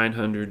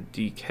 4,900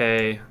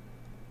 DK.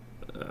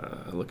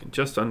 Looking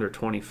just under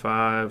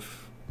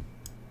 25.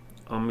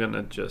 I'm going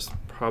to just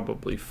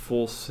probably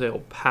full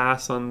sale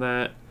pass on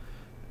that.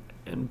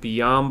 And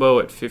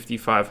Biyombo at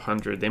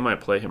 5,500. They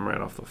might play him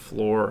right off the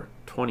floor.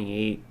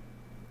 28.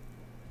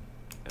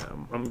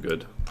 I'm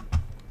good.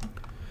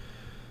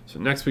 So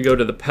next we go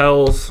to the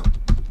Pels.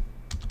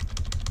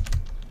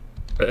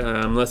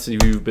 Unless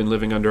you've been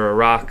living under a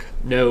rock,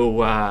 no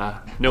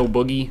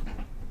Boogie,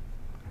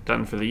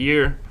 done for the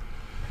year.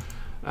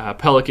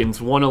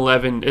 Pelicans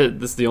 111.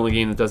 This is the only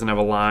game that doesn't have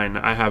a line.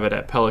 I have it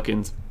at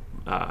Pelicans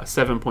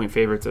 7-point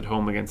favorites at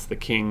home against the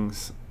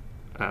Kings.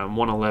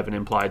 111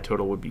 implied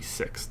total would be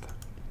 6th.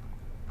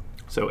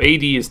 So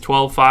AD is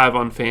 12.5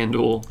 on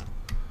FanDuel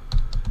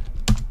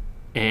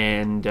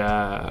and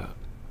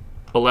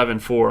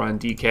 11.4 on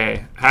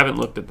DK. Haven't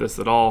looked at this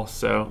at all,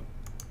 so.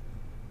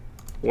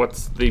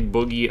 What's the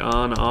boogie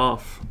on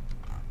off?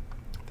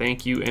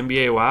 Thank you,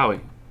 NBA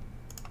Wowie.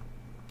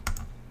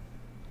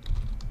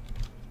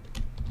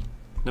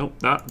 Nope,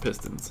 not the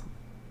Pistons.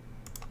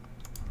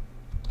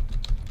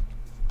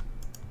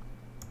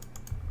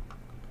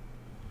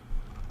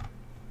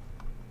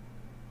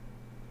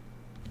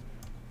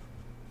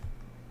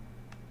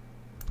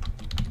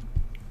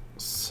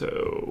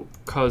 So,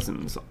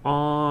 Cousins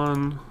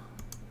on.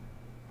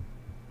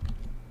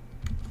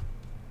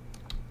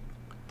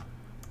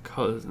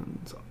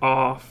 Cousins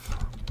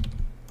off.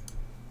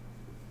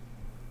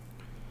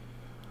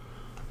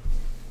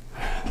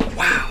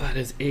 Wow. That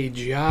is a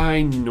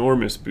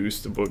ginormous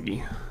boost to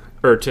Boogie.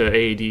 Or to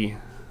AD.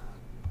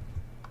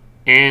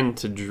 And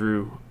to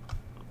Drew.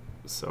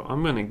 So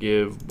I'm going to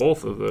give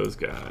both of those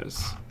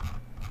guys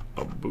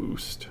a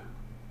boost.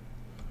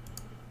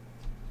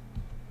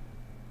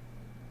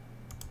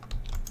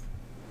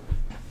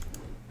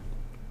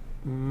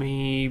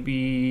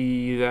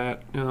 Maybe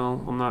that,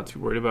 no, I'm not too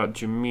worried about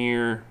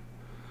Jameer.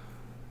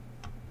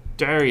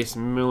 Darius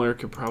Miller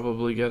could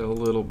probably get a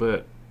little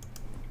bit.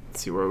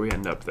 Let's see where we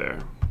end up there.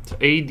 So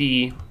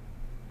AD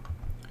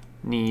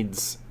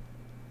needs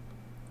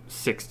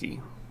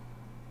 60.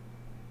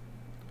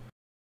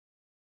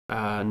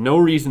 No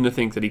reason to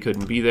think that he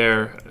couldn't be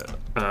there.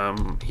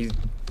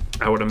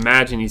 I would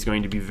imagine he's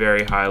going to be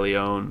very highly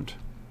owned.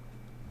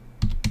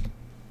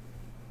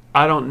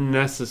 I don't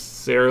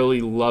necessarily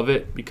love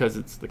it because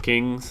it's the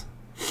Kings.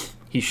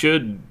 He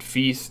should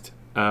feast.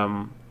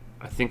 I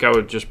think I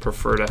would just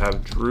prefer to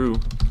have Drew.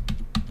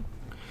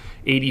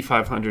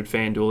 8,500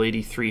 FanDuel,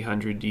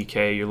 8,300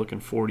 DK. You're looking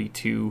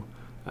 42.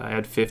 I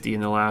had 50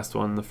 in the last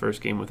one, the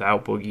first game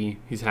without Boogie.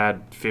 He's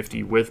had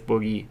 50 with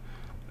Boogie.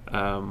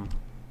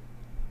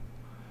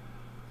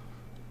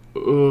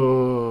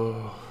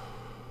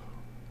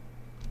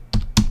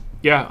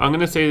 Yeah, I'm going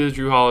to say that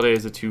Drew Holiday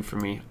is a 2 for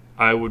me.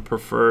 I would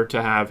prefer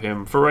to have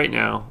him, for right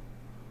now,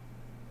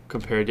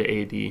 compared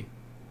to AD.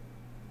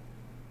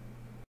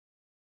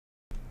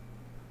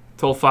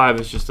 Till 5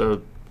 is just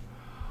a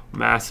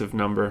massive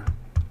number.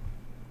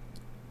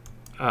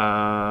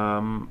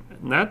 And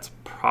that's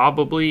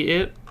probably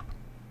it.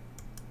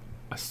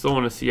 I still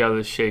want to see how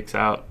this shakes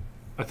out.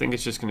 I think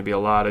it's just going to be a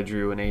lot of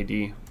Drew and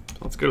AD.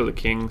 Let's go to the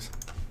Kings.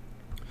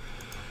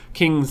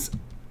 Kings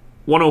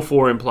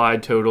 104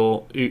 implied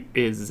total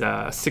is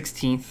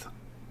 16th.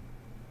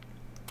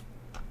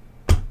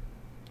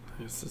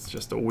 This is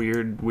just a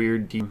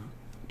weird team.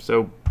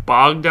 So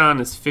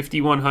Bogdan is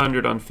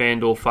 5,100 on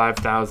FanDuel,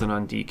 5,000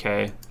 on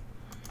DK.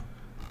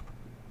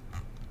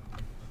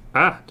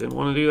 Didn't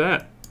want to do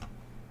that.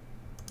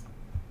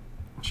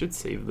 I should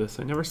save this.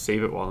 I never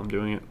save it while I'm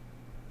doing it.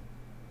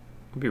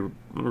 It would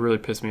really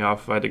piss me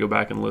off if I had to go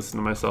back and listen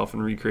to myself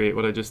and recreate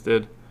what I just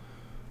did.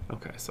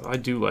 Okay, so I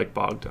do like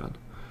Bogdan.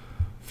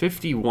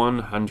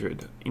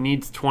 5,100. He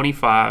needs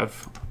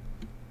 25.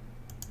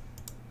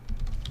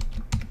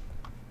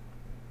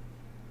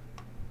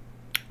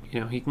 You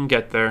know, he can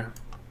get there.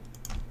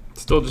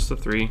 Still just a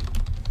 3.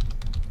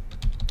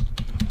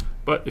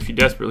 But if you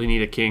desperately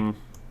need a king,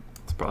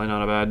 it's probably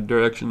not a bad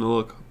direction to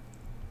look.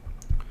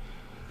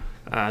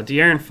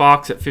 De'Aaron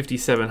Fox at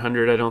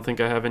 5,700. I don't think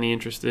I have any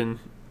interest in.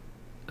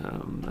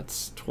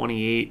 That's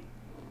 28.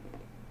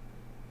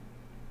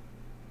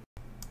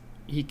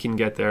 He can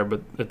get there,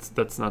 but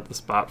that's not the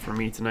spot for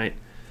me tonight.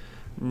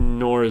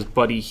 Nor is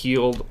Buddy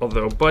Hield,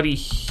 although Buddy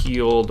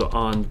Hield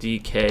on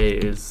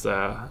DK is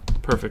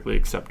perfectly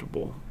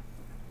acceptable.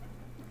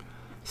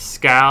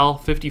 Scal,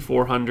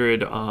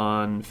 5,400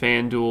 on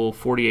FanDuel,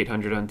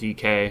 4,800 on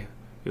DK.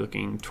 You're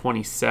looking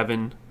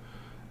 27.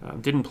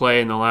 Didn't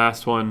play in the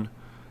last one.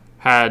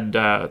 Had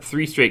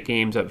 3 straight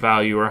games at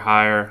value or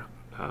higher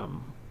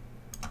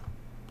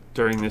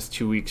during this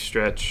 2-week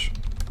stretch.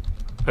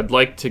 I'd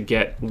like to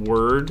get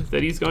word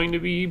that he's going to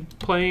be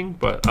playing,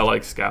 but I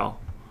like Scal.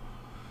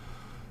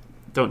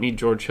 Don't need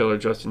George Hill or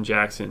Justin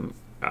Jackson.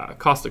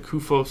 Costa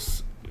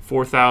Kufos,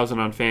 4,000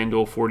 on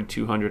FanDuel,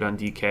 4,200 on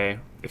DK.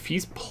 If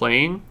he's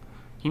playing,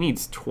 he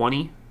needs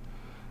 20.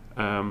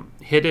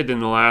 Hit it in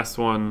the last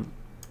one.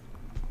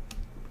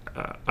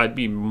 I'd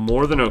be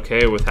more than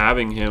okay with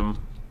having him.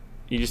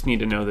 You just need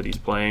to know that he's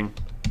playing.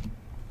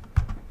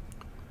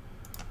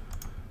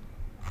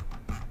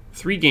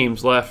 3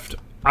 games left.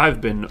 I've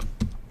been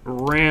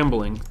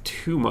rambling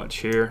too much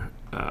here.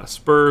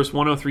 Spurs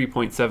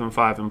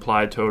 103.75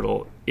 implied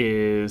total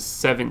is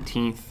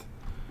 17th.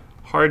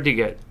 Hard to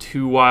get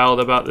too wild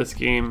about this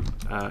game.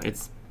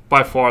 It's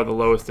by far the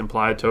lowest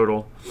implied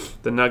total.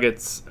 The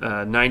Nuggets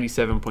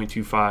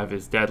 97.25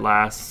 is dead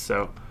last,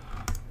 so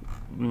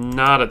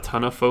not a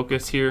ton of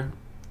focus here.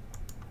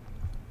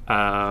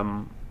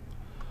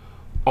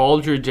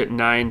 Aldridge at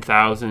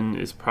 9,000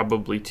 is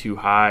probably too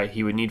high.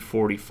 He would need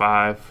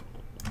 45.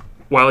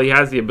 While he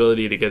has the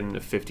ability to get into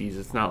 50s,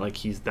 it's not like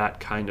he's that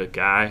kind of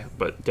guy.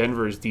 But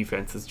Denver's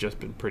defense has just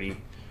been pretty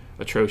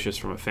atrocious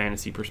from a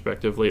fantasy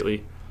perspective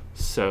lately.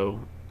 So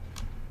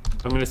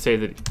I'm going to say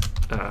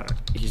that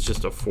he's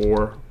just a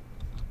 4.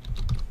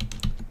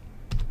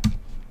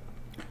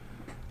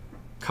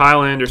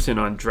 Kyle Anderson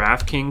on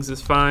DraftKings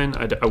is fine.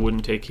 I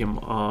wouldn't take him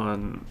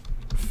on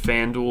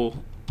FanDuel.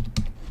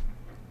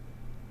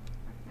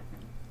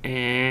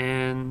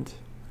 And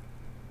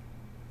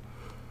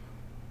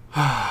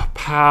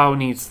Powell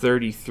needs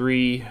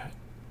 33.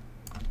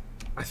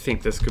 I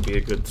think this could be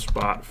a good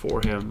spot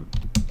for him.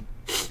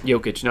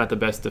 Jokic, not the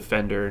best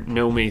defender.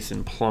 No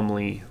Mason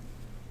Plumlee.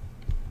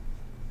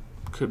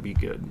 Could be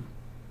good.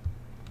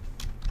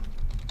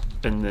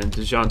 And then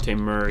DeJounte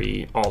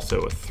Murray,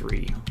 also a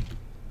 3.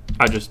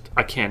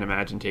 I can't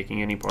imagine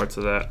taking any parts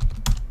of that.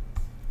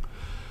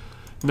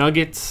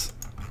 Nuggets,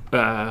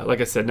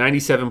 like I said,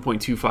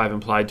 97.25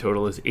 implied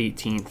total is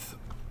 18th.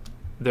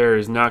 there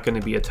is not going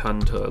to be a ton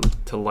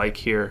to like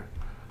here.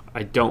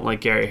 I don't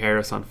like Gary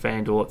Harris on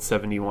FanDuel at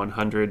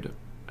 7,100,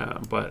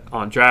 but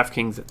on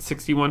DraftKings at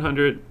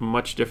 6,100,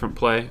 much different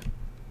play.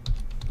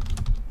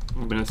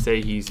 I'm going to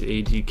say he's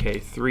a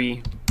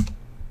DK3.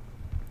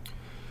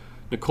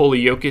 Nikola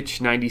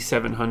Jokic,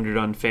 9,700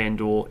 on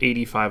FanDuel,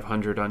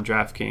 8,500 on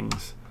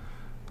DraftKings.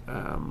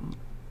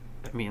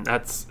 I mean,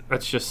 that's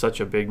just such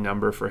a big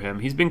number for him.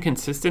 He's been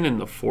consistent in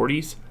the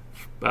 40s,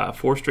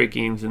 4 straight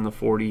games in the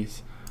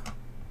 40s.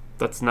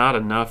 That's not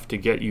enough to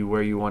get you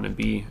where you want to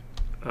be.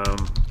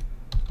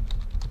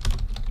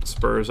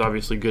 Spurs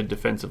obviously good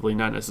defensively,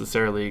 not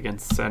necessarily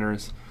against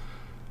centers.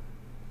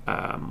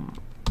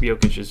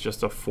 Jokic is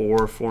just a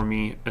 4 for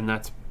me, and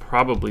that's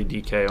probably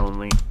DK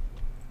only.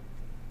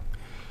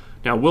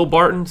 Now, Will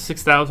Barton,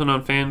 6,000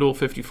 on FanDuel,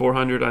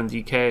 5,400 on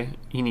DK.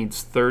 He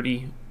needs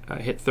 30.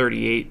 Hit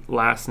 38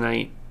 last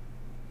night,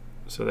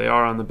 so they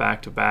are on the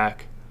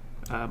back-to-back.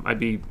 I'd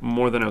be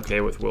more than okay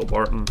with Will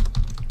Barton.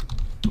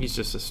 He's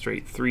just a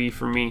straight 3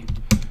 for me.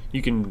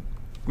 You can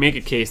make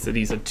a case that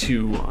he's a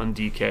 2 on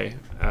DK.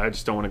 I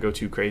just don't want to go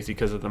too crazy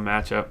because of the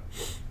matchup.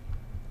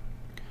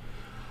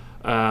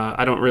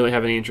 I don't really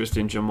have any interest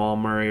in Jamal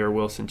Murray or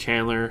Wilson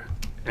Chandler.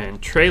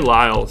 And Trey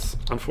Lyles,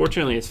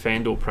 unfortunately his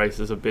FanDuel price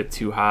is a bit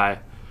too high.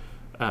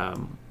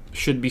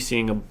 Should be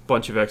seeing a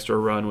bunch of extra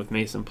run with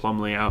Mason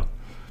Plumlee out.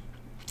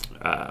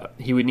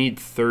 He would need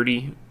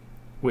 30,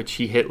 which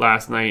he hit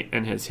last night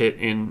and has hit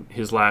in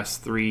his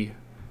last 3.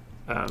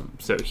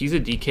 So he's a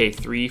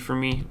DK3 for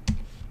me.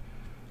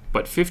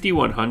 But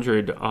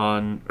 5,100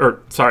 on,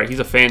 or sorry, he's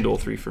a FanDuel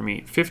 3 for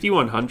me.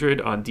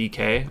 5,100 on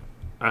DK.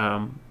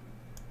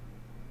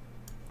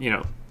 You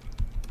know,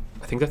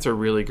 I think that's a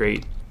really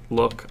great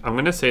look. I'm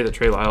going to say that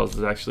Trey Lyles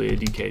is actually a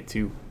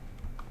DK2.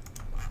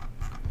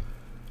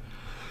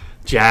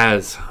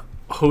 Jazz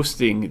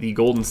hosting the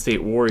Golden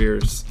State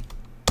Warriors.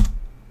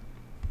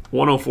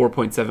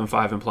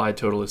 104.75 implied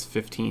total is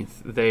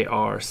 15th. They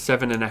are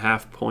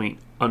 7.5 point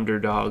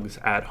underdogs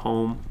at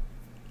home.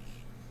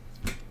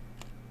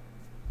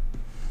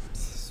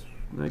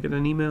 Did I get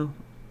an email?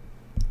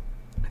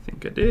 I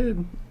think I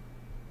did.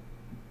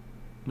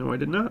 No, I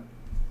did not.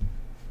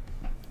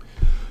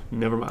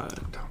 Never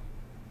mind.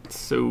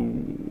 So,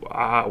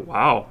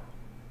 wow.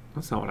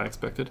 That's not what I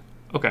expected.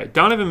 Okay,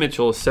 Donovan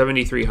Mitchell is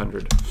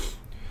 7,300.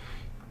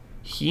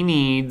 He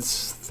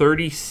needs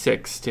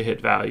 36 to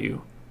hit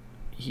value.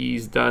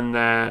 He's done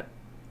that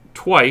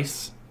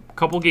twice, a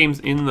couple games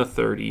in the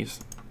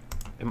 30s.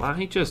 Am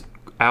I just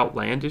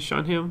outlandish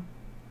on him?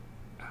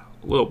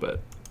 A little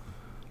bit.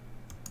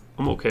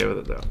 I'm okay with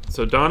it, though.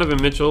 So Donovan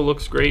Mitchell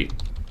looks great.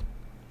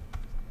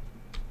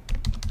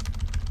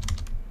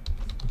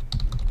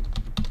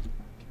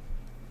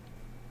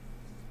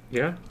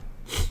 Yeah?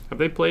 Have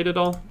they played at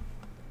all?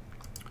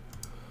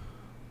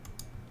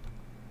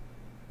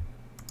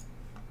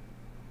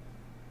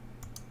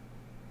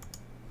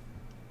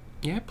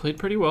 Yeah, played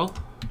pretty well.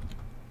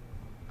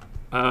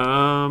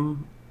 I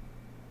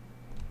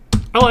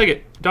like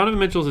it. Donovan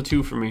Mitchell's a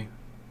 2 for me.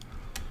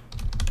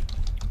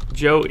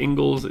 Joe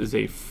Ingles is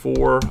a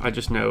 4. I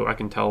just know, I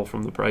can tell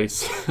from the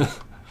price.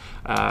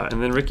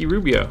 And then Ricky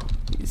Rubio.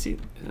 You see,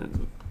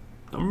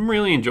 I'm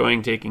really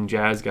enjoying taking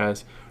Jazz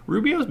guys.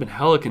 Rubio's been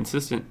hella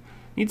consistent.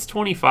 Needs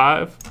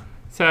 25.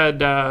 He's had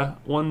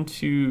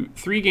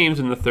 3 games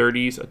in the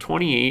 30s, a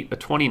 28, a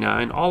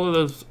 29. All of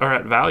those are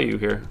at value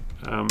here.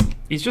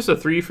 He's just a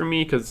 3 for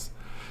me because,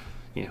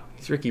 you know,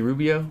 he's Ricky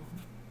Rubio,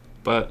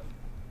 but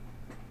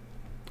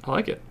I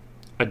like it.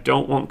 I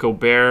don't want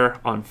Gobert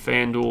on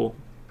FanDuel.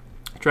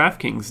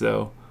 DraftKings,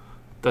 though,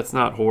 that's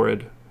not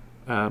horrid.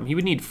 He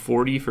would need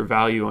 40 for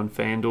value on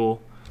FanDuel.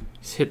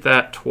 He's hit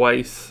that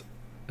twice.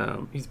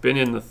 He's been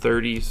in the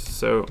 30s,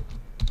 so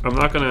I'm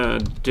not going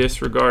to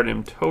disregard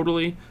him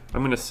totally.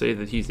 I'm going to say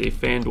that he's a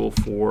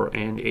FanDuel 4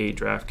 and a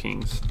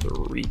DraftKings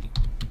 3.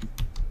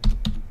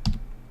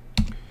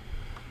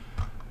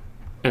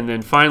 And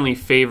then finally,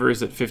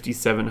 Favors at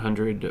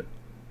 5,700.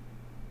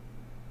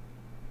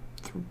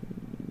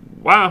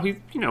 Wow, he's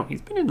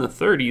been in the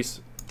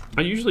 30s.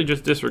 I usually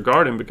just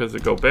disregard him because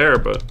of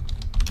Gobert, but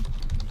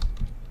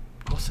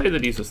I'll say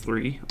that he's a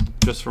 3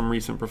 just from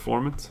recent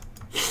performance.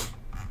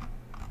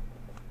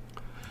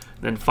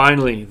 Then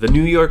finally, the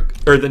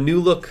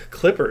New Look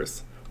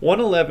Clippers,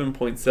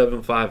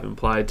 111.75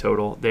 implied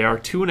total. They are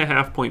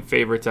 2.5 point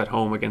favorites at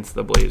home against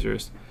the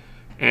Blazers.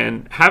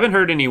 And haven't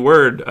heard any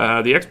word.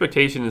 The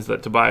expectation is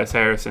that Tobias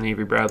Harris and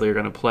Avery Bradley are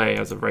going to play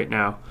as of right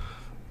now.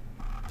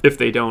 If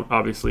they don't,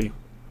 obviously,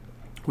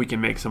 we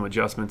can make some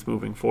adjustments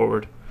moving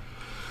forward.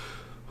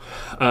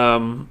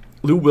 Lou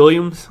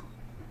Williams,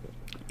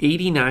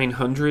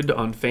 8,900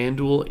 on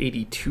FanDuel,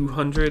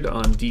 8,200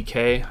 on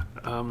DK.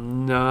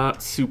 I'm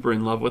not super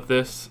in love with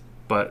this,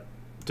 but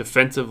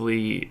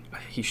defensively,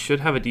 he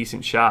should have a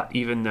decent shot,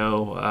 even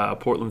though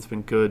Portland's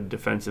been good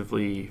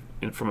defensively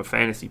from a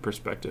fantasy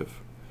perspective.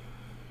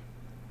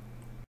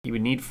 He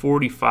would need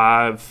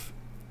 45.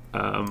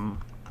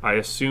 I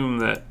assume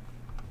that.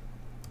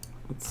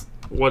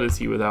 What is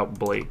he without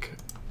Blake?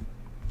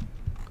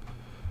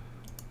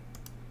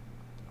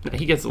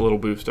 He gets a little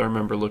boost. I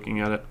remember looking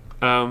at it.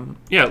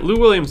 Yeah, Lou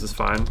Williams is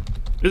fine.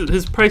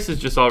 His price is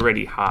just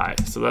already high,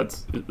 so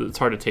it's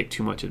hard to take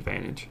too much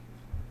advantage.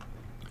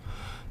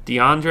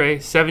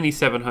 DeAndre,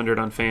 7,700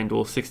 on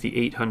FanDuel,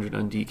 6,800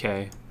 on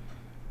DK.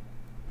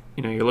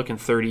 You know, you're looking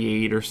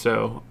 38 or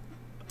so.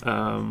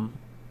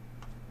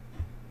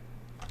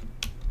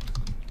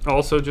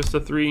 Also just a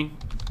 3.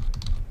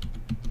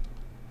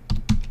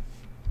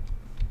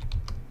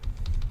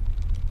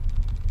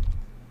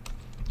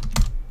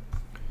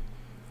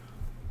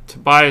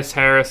 Tobias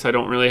Harris, I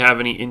don't really have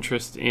any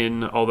interest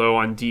in, although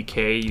on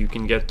DK you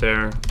can get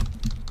there.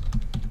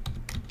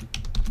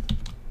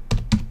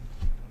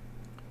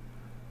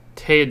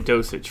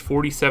 Teodosic,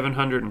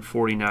 4,700 and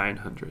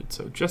 4,900,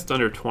 so just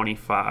under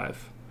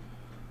 25,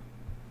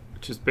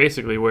 which is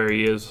basically where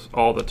he is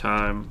all the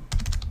time,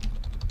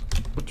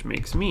 which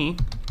makes me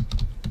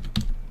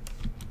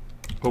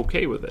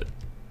okay with it.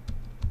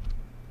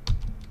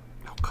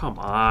 Oh, come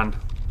on.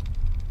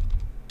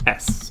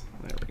 S.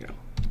 There we go.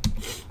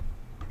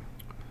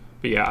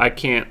 But yeah, I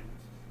can't.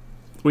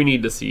 We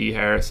need to see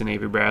Harris and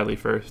Avery Bradley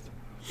first.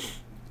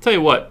 I'll tell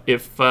you what,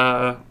 if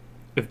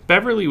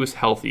Beverly was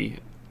healthy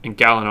and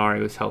Gallinari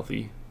was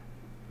healthy,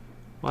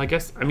 well,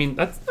 I mean,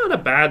 that's not a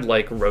bad,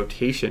 like,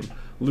 rotation.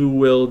 Lou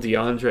Will,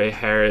 DeAndre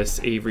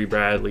Harris, Avery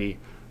Bradley,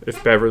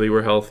 if Beverly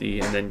were healthy,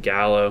 and then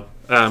Gallo.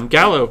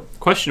 Gallo,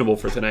 questionable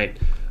for tonight.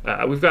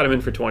 We've got him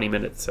in for 20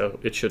 minutes, so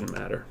it shouldn't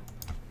matter.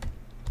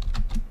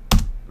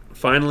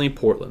 Finally,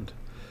 Portland.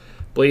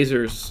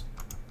 Blazers,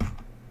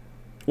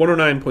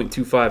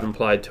 109.25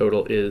 implied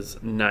total is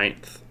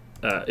 9th.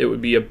 It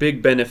would be a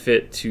big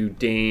benefit to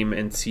Dame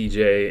and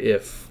CJ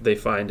if they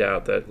find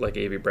out that, like,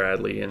 Avery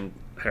Bradley and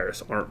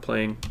Harris aren't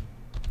playing.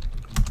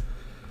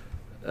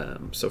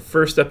 So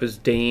first up is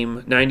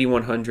Dame,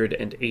 9,100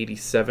 and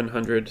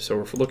 8,700. So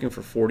we're looking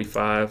for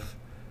 45.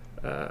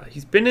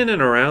 He's been in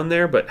and around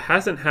there, but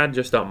hasn't had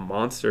just a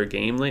monster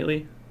game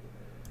lately.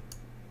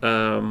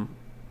 I'm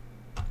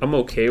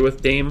okay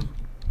with Dame.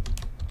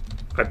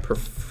 I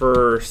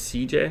prefer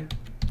CJ.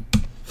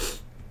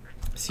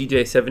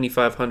 CJ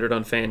 7,500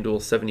 on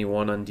FanDuel,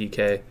 71 on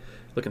DK,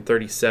 looking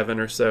 37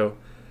 or so.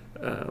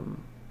 I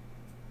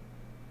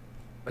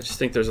just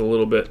think there's a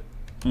little bit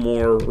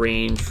more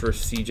range for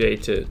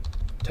CJ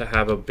to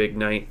have a big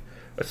night,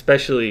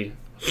 especially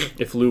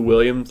if Lou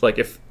Williams, like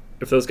if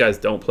those guys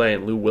don't play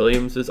and Lou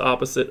Williams is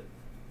opposite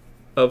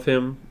of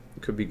him,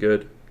 it could be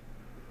good.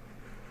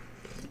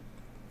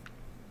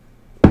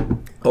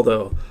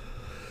 Although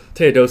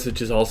Teodosic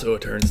is also a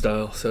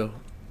turnstile, so.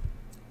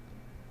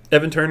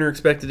 Evan Turner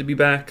expected to be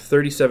back,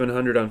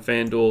 3,700 on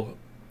FanDuel.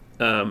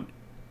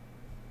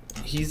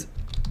 He's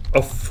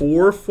a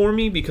 4 for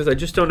me because I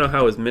just don't know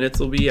how his minutes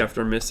will be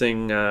after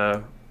missing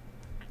the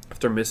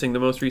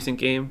most recent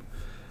game.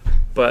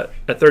 But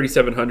at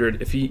 3,700,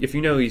 if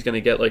you know he's going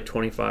to get like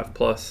 25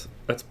 plus,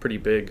 that's pretty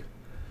big.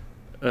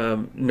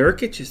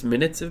 Nurkic's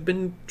minutes have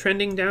been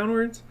trending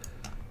downwards.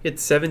 He had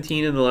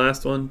 17 in the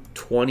last one,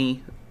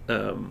 20.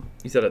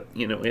 He had a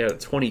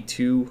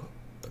 22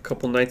 a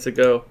couple nights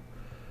ago.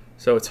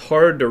 So it's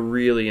hard to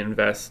really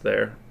invest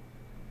there.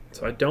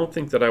 So I don't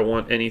think that I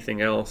want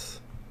anything else.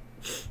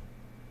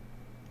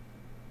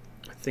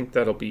 I think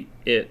that'll be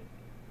it.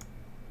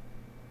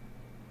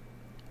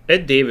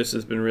 Ed Davis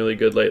has been really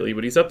good lately,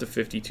 but he's up to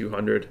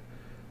 5,200.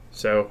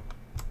 So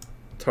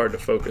it's hard to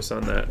focus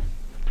on that.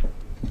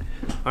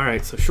 All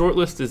right, so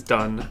shortlist is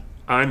done.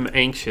 I'm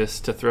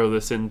anxious to throw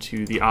this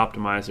into the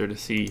optimizer to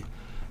see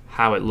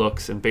how it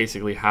looks and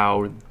basically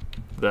how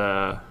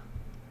the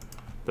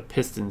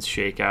Pistons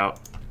shake out.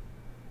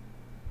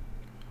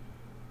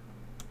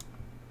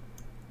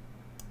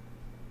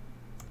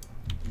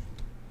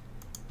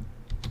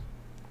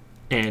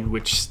 And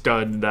which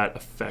stud that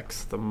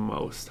affects the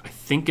most. I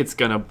think it's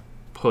going to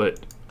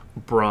put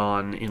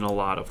Braun in a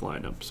lot of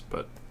lineups,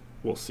 but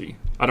we'll see.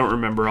 I don't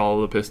remember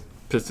all of the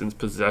Pistons'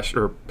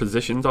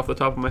 positions off the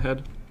top of my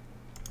head.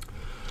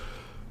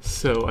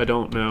 So I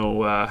don't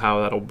know how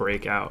that'll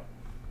break out.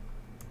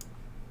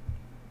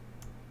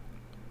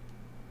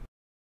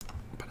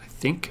 But I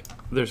think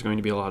there's going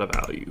to be a lot of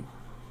value.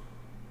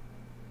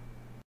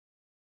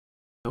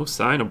 No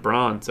sign of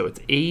Braun, so it's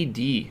AD,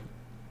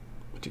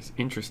 which is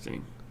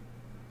interesting.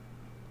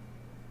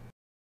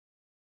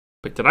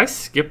 But did I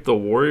skip the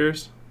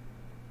Warriors?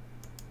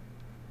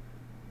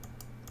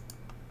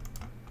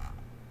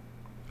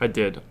 I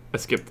did. I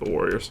skipped the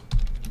Warriors.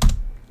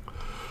 I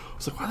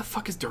was like, why the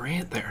fuck is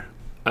Durant there?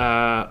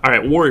 All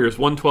right, Warriors,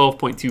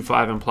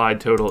 112.25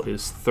 implied total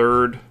is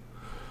 3rd.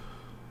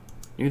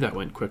 Knew that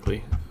went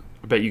quickly.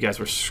 I bet you guys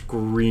were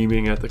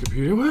screaming at the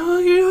computer. Well,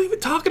 you're not even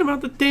talking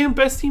about the damn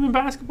best team in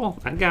basketball.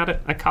 I got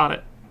it. I caught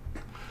it.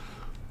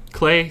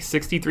 Clay,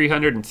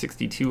 6,300 and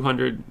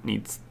 6,200.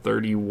 Needs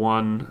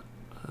 31.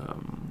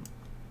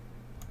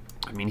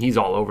 I mean, he's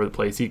all over the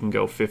place. He can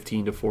go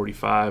 15 to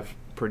 45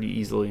 pretty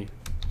easily.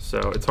 So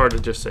it's hard to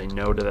just say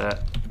no to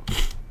that.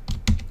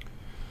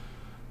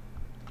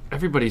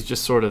 Everybody's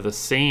just sort of the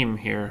same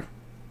here.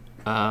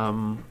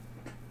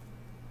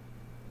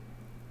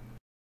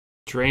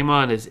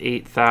 Draymond is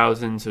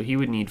 8,000, so he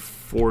would need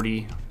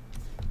 40.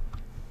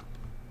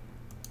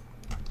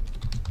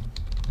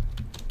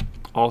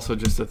 Also,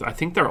 I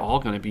think they're all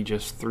going to be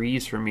just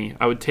threes for me.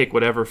 I would take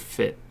whatever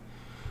fit.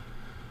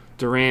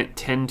 Durant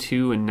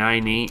 10-2 and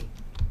 9-8.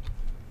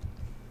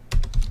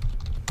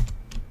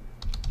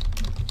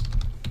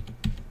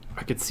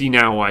 I could see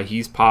now why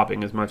he's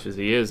popping as much as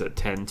he is at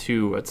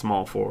 10-2 at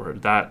small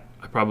forward. That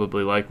I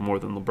probably like more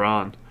than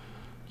LeBron.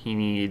 He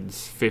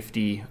needs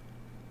 50.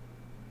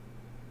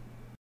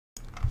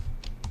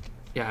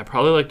 Yeah, I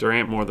probably like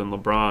Durant more than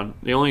LeBron.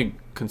 The only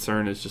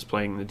concern is just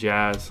playing the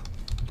Jazz.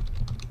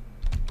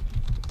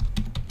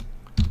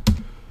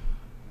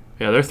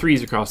 Yeah, they're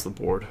threes across the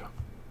board.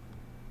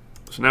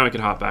 So now we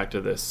can hop back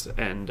to this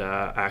and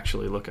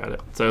actually look at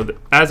it. So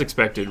as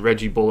expected,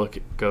 Reggie Bullock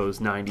goes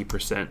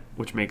 90%,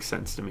 which makes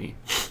sense to me.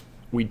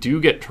 We do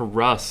get to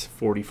Russ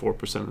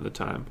 44% of the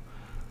time.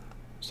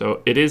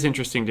 So it is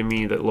interesting to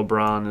me that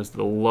LeBron is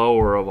the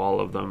lower of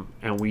all of them,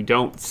 and we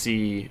don't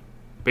see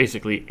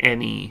basically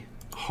any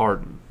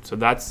Harden. So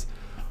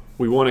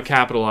we want to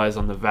capitalize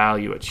on the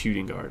value at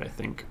shooting guard, I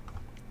think.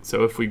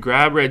 So if we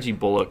grab Reggie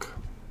Bullock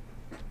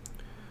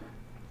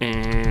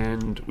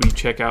and we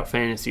check out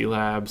Fantasy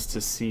Labs to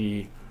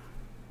see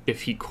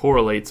if he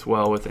correlates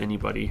well with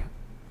anybody,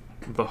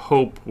 the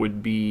hope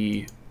would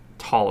be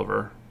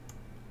Tolliver.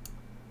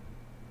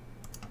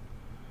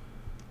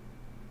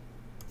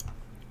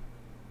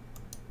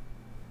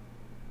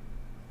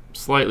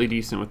 Slightly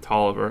decent with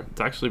Tolliver.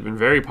 It's actually been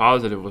very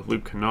positive with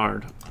Luke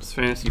Kennard. Does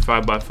Fantasy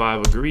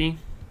 5x5 agree?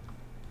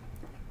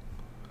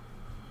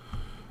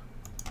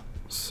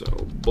 So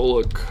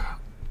Bullock.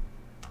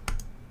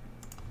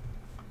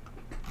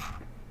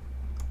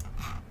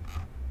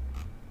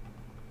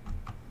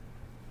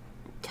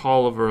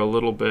 Tolliver a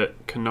little bit,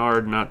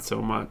 Kennard not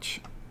so much.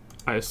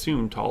 I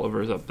assume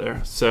Tolliver's up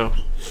there. So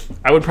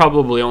I would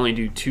probably only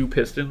do 2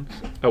 Pistons.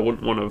 I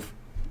wouldn't want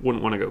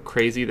to go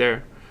crazy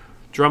there.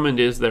 Drummond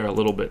is there a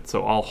little bit,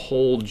 so I'll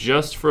hold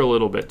just for a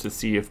little bit to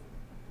see if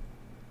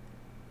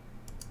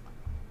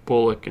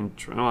Bullock and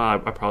I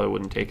probably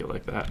wouldn't take it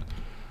like that.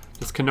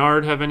 Does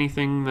Kennard have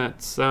anything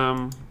that's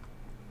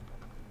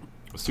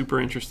super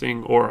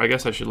interesting? Or I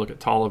guess I should look at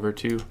Tolliver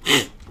too.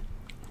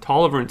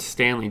 Tolliver and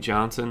Stanley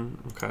Johnson.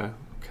 Okay.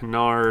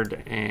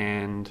 Kennard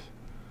and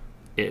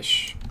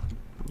Ish.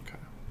 Okay.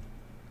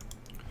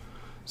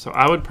 So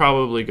I would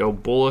probably go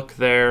Bullock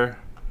there.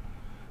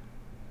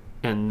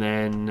 And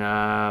then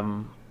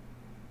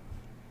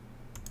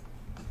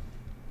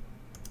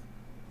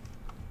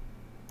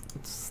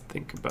let's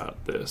think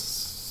about this.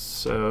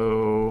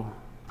 So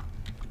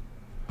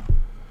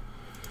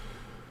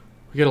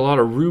we get a lot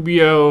of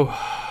Rubio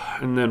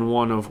and then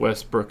one of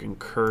Westbrook and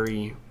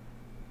Curry.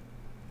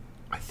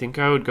 I think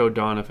I would go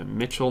Donovan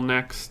Mitchell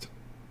next,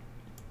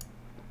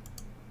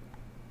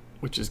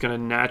 which is going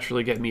to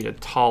naturally get me to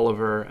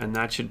Tolliver, and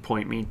that should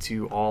point me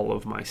to all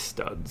of my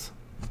studs.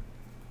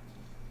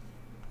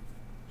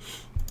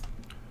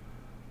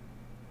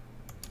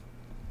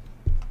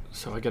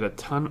 So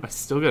I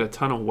still get a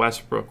ton of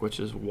Westbrook, which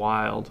is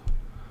wild.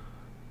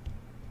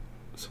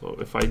 So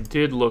if I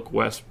did look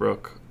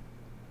Westbrook,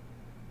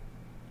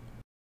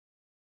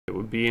 it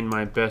would be in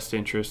my best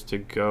interest to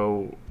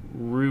go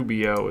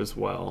Rubio as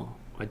well.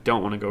 I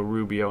don't want to go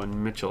Rubio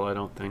and Mitchell, I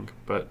don't think,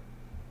 but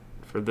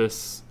for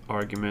this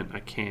argument,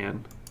 I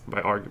can.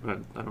 By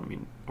argument, I don't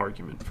mean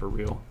argument for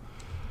real.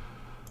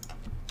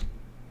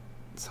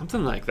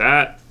 Something like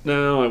that.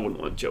 No, I wouldn't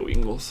want Joe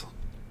Ingles.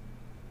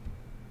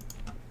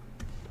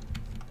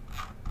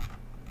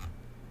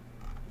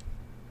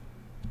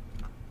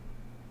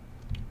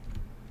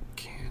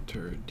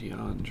 Cantor,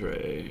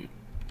 DeAndre,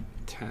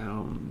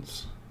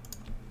 Towns.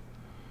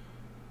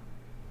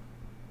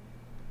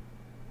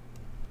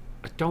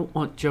 I don't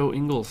want Joe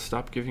Ingles.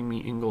 Stop giving me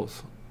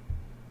Ingles.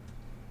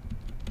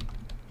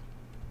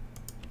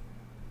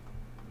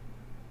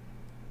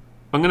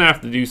 I'm gonna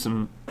have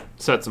to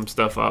set some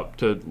stuff up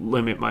to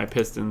limit my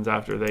Pistons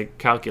after they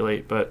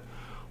calculate, but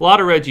a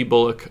lot of Reggie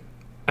Bullock.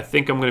 I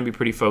think I'm gonna be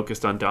pretty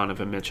focused on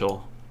Donovan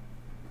Mitchell.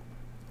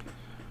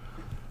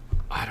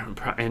 I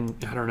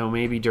don't know,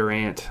 maybe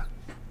Durant.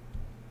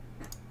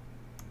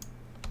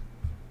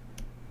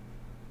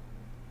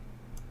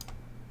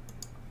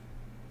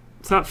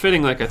 It's not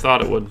fitting like I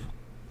thought it would.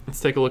 Let's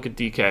take a look at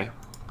DK.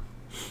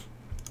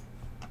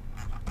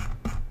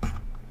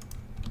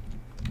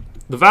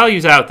 The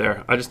value's out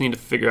there. I just need to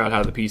figure out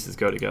how the pieces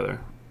go together.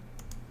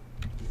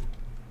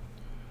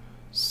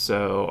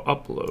 So,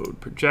 upload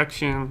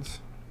projections.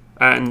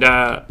 And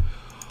I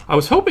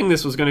was hoping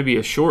this was going to be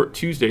a short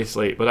Tuesday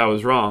slate, but I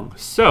was wrong.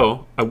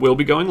 So, I will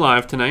be going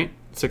live tonight,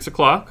 6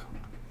 o'clock.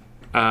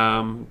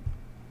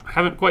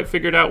 Haven't quite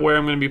figured out where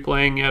I'm going to be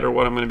playing yet or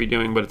what I'm going to be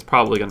doing, but it's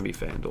probably going to be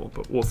FanDuel,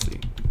 but we'll see.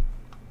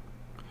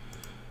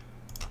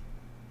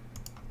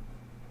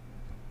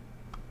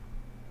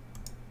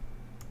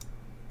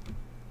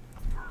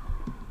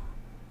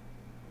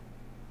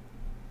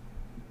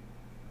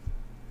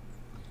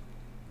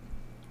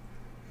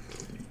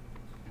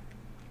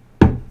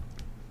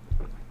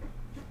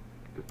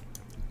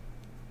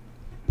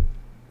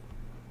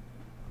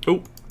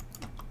 Oh,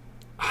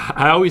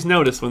 I always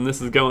notice when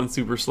this is going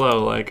super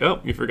slow, like, oh,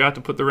 you forgot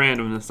to put the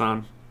randomness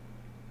on.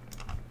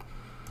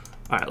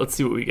 All right, let's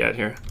see what we get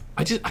here.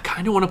 I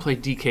kind of want to play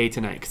DK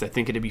tonight because I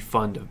think it'd be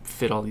fun to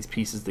fit all these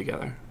pieces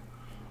together.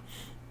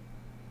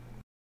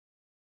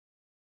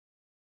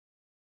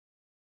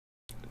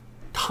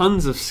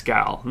 Tons of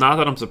Scal. Not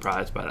that I'm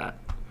surprised by that.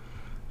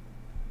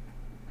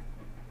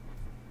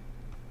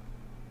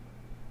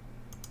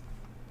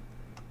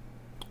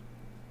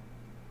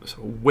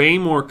 So way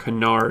more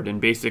Kennard and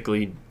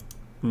basically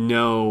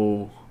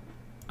no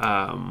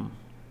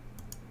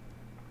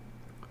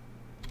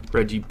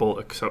Reggie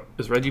Bullock. So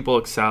is Reggie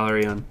Bullock's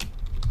salary on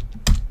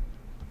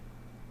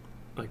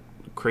like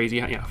crazy?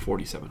 Yeah,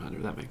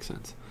 4,700. That makes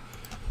sense.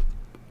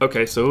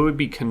 Okay, so it would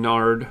be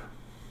Kennard.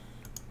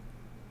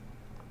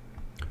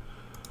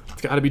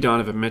 It's got to be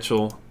Donovan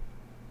Mitchell.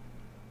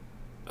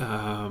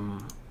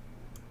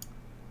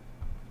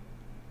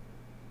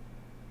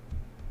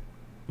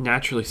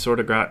 Naturally sort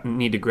of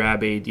need to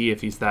grab AD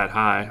if he's that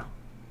high.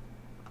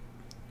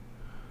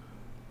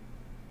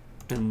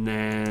 And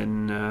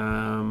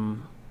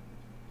then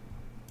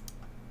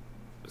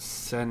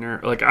center.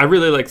 Like, I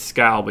really like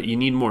Scal, but you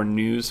need more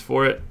news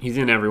for it. He's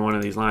in every one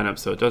of these lineups,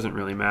 so it doesn't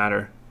really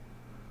matter.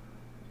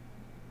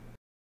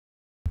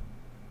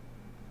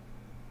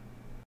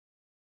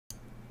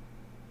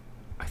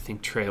 I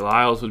think Trey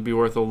Lyles would be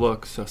worth a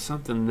look, so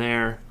something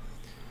there.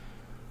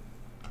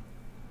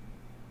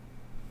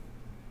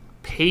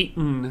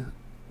 Peyton,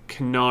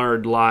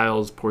 Kennard,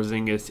 Lyles,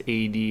 Porzingis,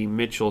 AD,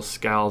 Mitchell,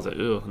 Scals.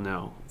 Ugh,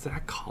 no.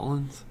 Zach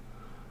Collins?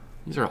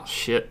 These are all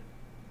shit.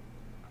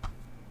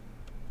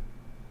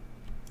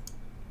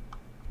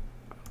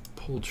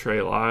 Pull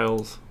Trey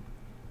Lyles.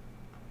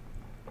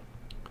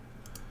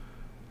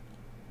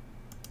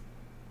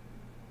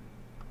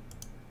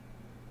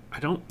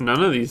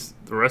 None of these,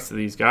 the rest of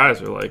these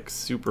guys are like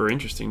super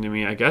interesting to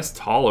me. I guess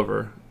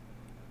Tolliver.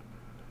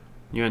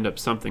 You end up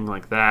something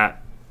like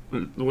that.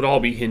 It would all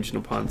be hinging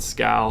upon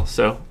Scal,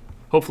 so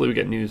hopefully we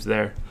get news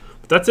there.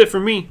 But that's it for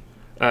me.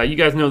 You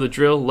guys know the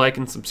drill. Like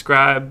and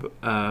subscribe.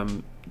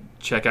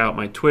 Check out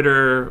my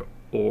Twitter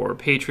or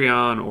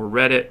Patreon or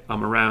Reddit.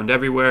 I'm around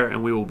everywhere,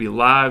 and we will be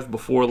live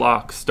before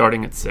lock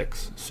starting at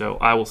 6. So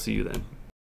I will see you then.